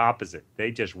it's the opposite.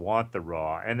 They just want the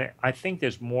raw, and I think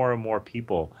there's more and more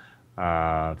people,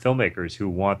 filmmakers, who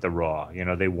want the raw.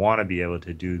 They want to be able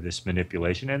to do this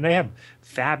manipulation, and they have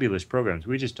fabulous programs.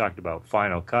 We just talked about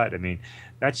Final Cut. I mean,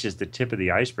 that's just the tip of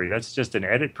the iceberg. That's just an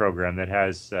edit program that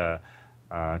has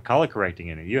color correcting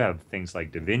in it. You have things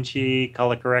like DaVinci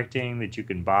color correcting that you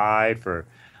can buy for.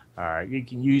 You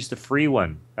can use the free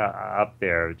one up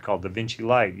there. It's called DaVinci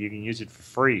Lite. You can use it for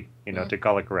free, to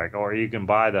color correct, or you can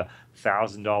buy the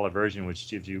 $1,000 version, which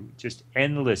gives you just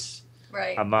endless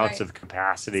amounts of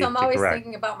capacity so I'm to always correct.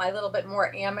 thinking about my little bit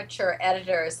more amateur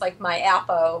editors, like my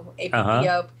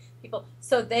APPO people.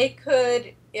 So they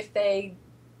could, if they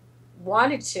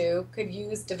wanted to, could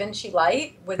use DaVinci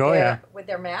Lite with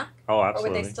their Mac. Oh, Or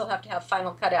absolutely. would they still have to have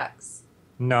Final Cut X?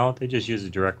 No, they just use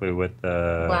it directly with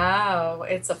the. Wow,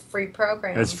 it's a free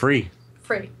program. It's free,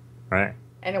 Free. right?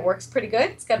 And it works pretty good.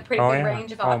 It's got a pretty big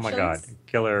range of options. Oh my God,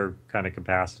 killer kind of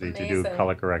capacity to do Amazing.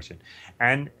 color correction,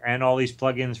 and all these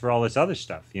plugins for all this other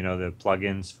stuff. The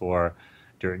plugins for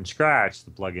dirt and scratch, the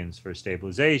plugins for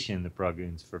stabilization, the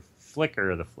plugins for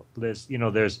flicker. There's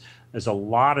a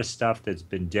lot of stuff that's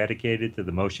been dedicated to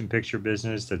the motion picture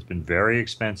business that's been very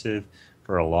expensive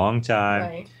for a long time.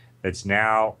 Right. It's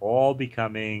now all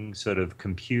becoming sort of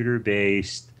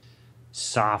computer-based,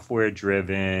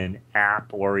 software-driven,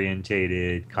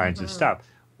 app-orientated kinds of stuff,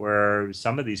 where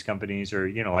some of these companies are,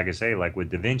 like I say, like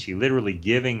with DaVinci, literally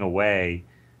giving away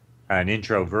an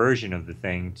intro version of the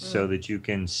thing so that you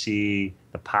can see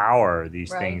the power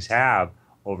these things have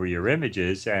over your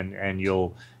images, and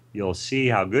you'll see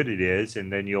how good it is,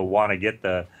 and then you'll want to get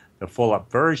the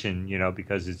full-up version,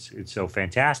 because it's so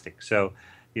fantastic. So,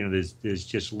 there's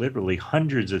just literally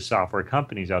hundreds of software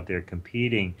companies out there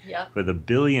competing for the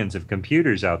billions of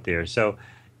computers out there. So,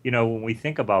 when we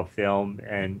think about film,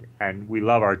 and we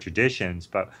love our traditions,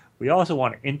 but we also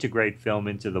want to integrate film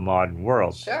into the modern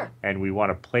world. Sure. And we want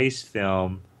to place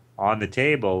film on the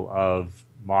table of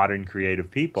modern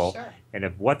creative people. Sure. And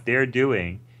if what they're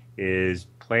doing is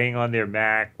playing on their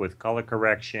Mac with color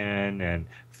correction and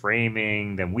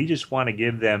framing, then we just want to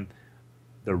give them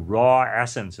the raw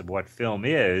essence of what film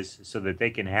is, so that they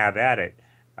can have at it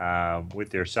with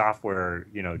their software,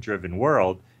 driven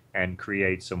world, and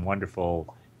create some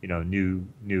wonderful,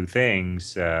 new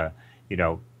things,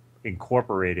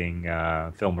 incorporating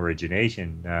film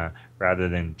origination rather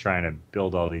than trying to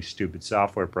build all these stupid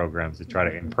software programs that try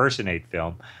to impersonate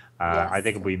film. I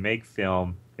think if we make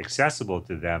film accessible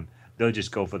to them, they'll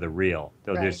just go for the real.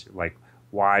 They'll just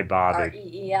why bother?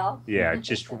 REEL. Yeah,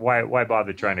 just why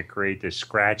bother trying to create this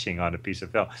scratching on a piece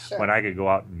of film when I could go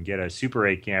out and get a Super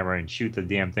 8 camera and shoot the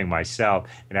damn thing myself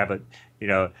and have it,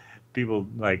 people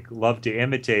love to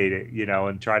imitate it,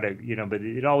 and try to, but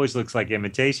it always looks like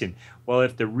imitation. Well,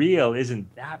 if the real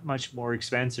isn't that much more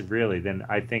expensive, really, then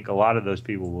I think a lot of those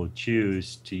people will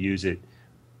choose to use it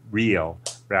real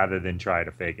rather than try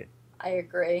to fake it. I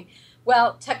agree.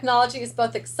 Well, technology is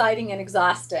both exciting and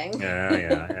exhausting.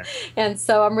 Yeah. And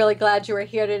so I'm really glad you were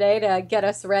here today to get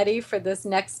us ready for this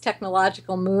next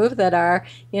technological move that our,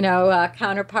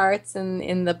 counterparts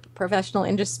in the professional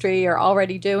industry are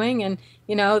already doing. And,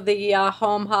 the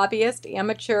home hobbyist,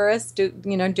 amateurist,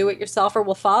 do-it-yourselfer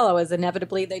will follow, as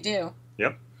inevitably they do.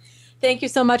 Yep. Thank you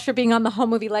so much for being on the Home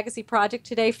Movie Legacy Project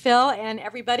today, Phil. And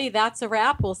everybody, that's a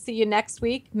wrap. We'll see you next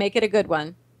week. Make it a good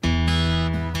one.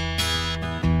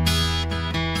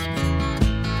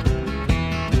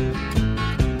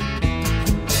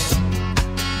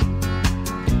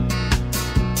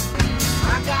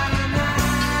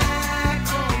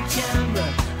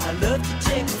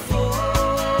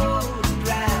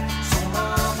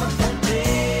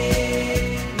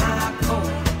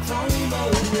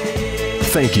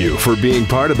 Thank you for being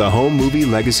part of the Home Movie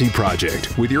Legacy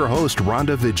Project with your host,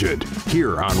 Rhonda Vigent,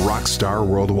 here on Rockstar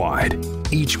Worldwide.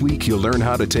 Each week, you'll learn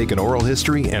how to take an oral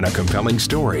history and a compelling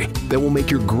story that will make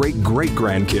your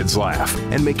great-great-grandkids laugh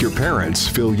and make your parents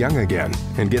feel young again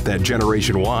and get that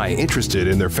Generation Y interested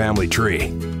in their family tree.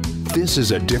 This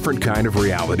is a different kind of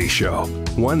reality show,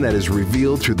 one that is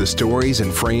revealed through the stories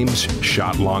and frames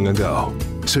shot long ago,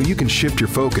 so you can shift your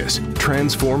focus,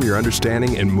 transform your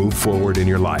understanding, and move forward in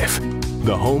your life.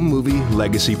 The Home Movie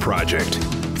Legacy Project.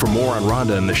 For more on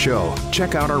Rhonda and the show,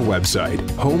 check out our website,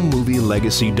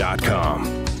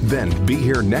 homemovielegacy.com. Then be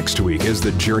here next week as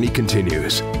the journey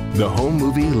continues. The Home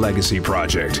Movie Legacy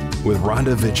Project with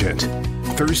Rhonda Vigent.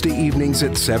 Thursday evenings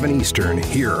at 7 Eastern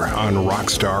here on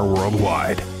Rockstar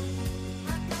Worldwide.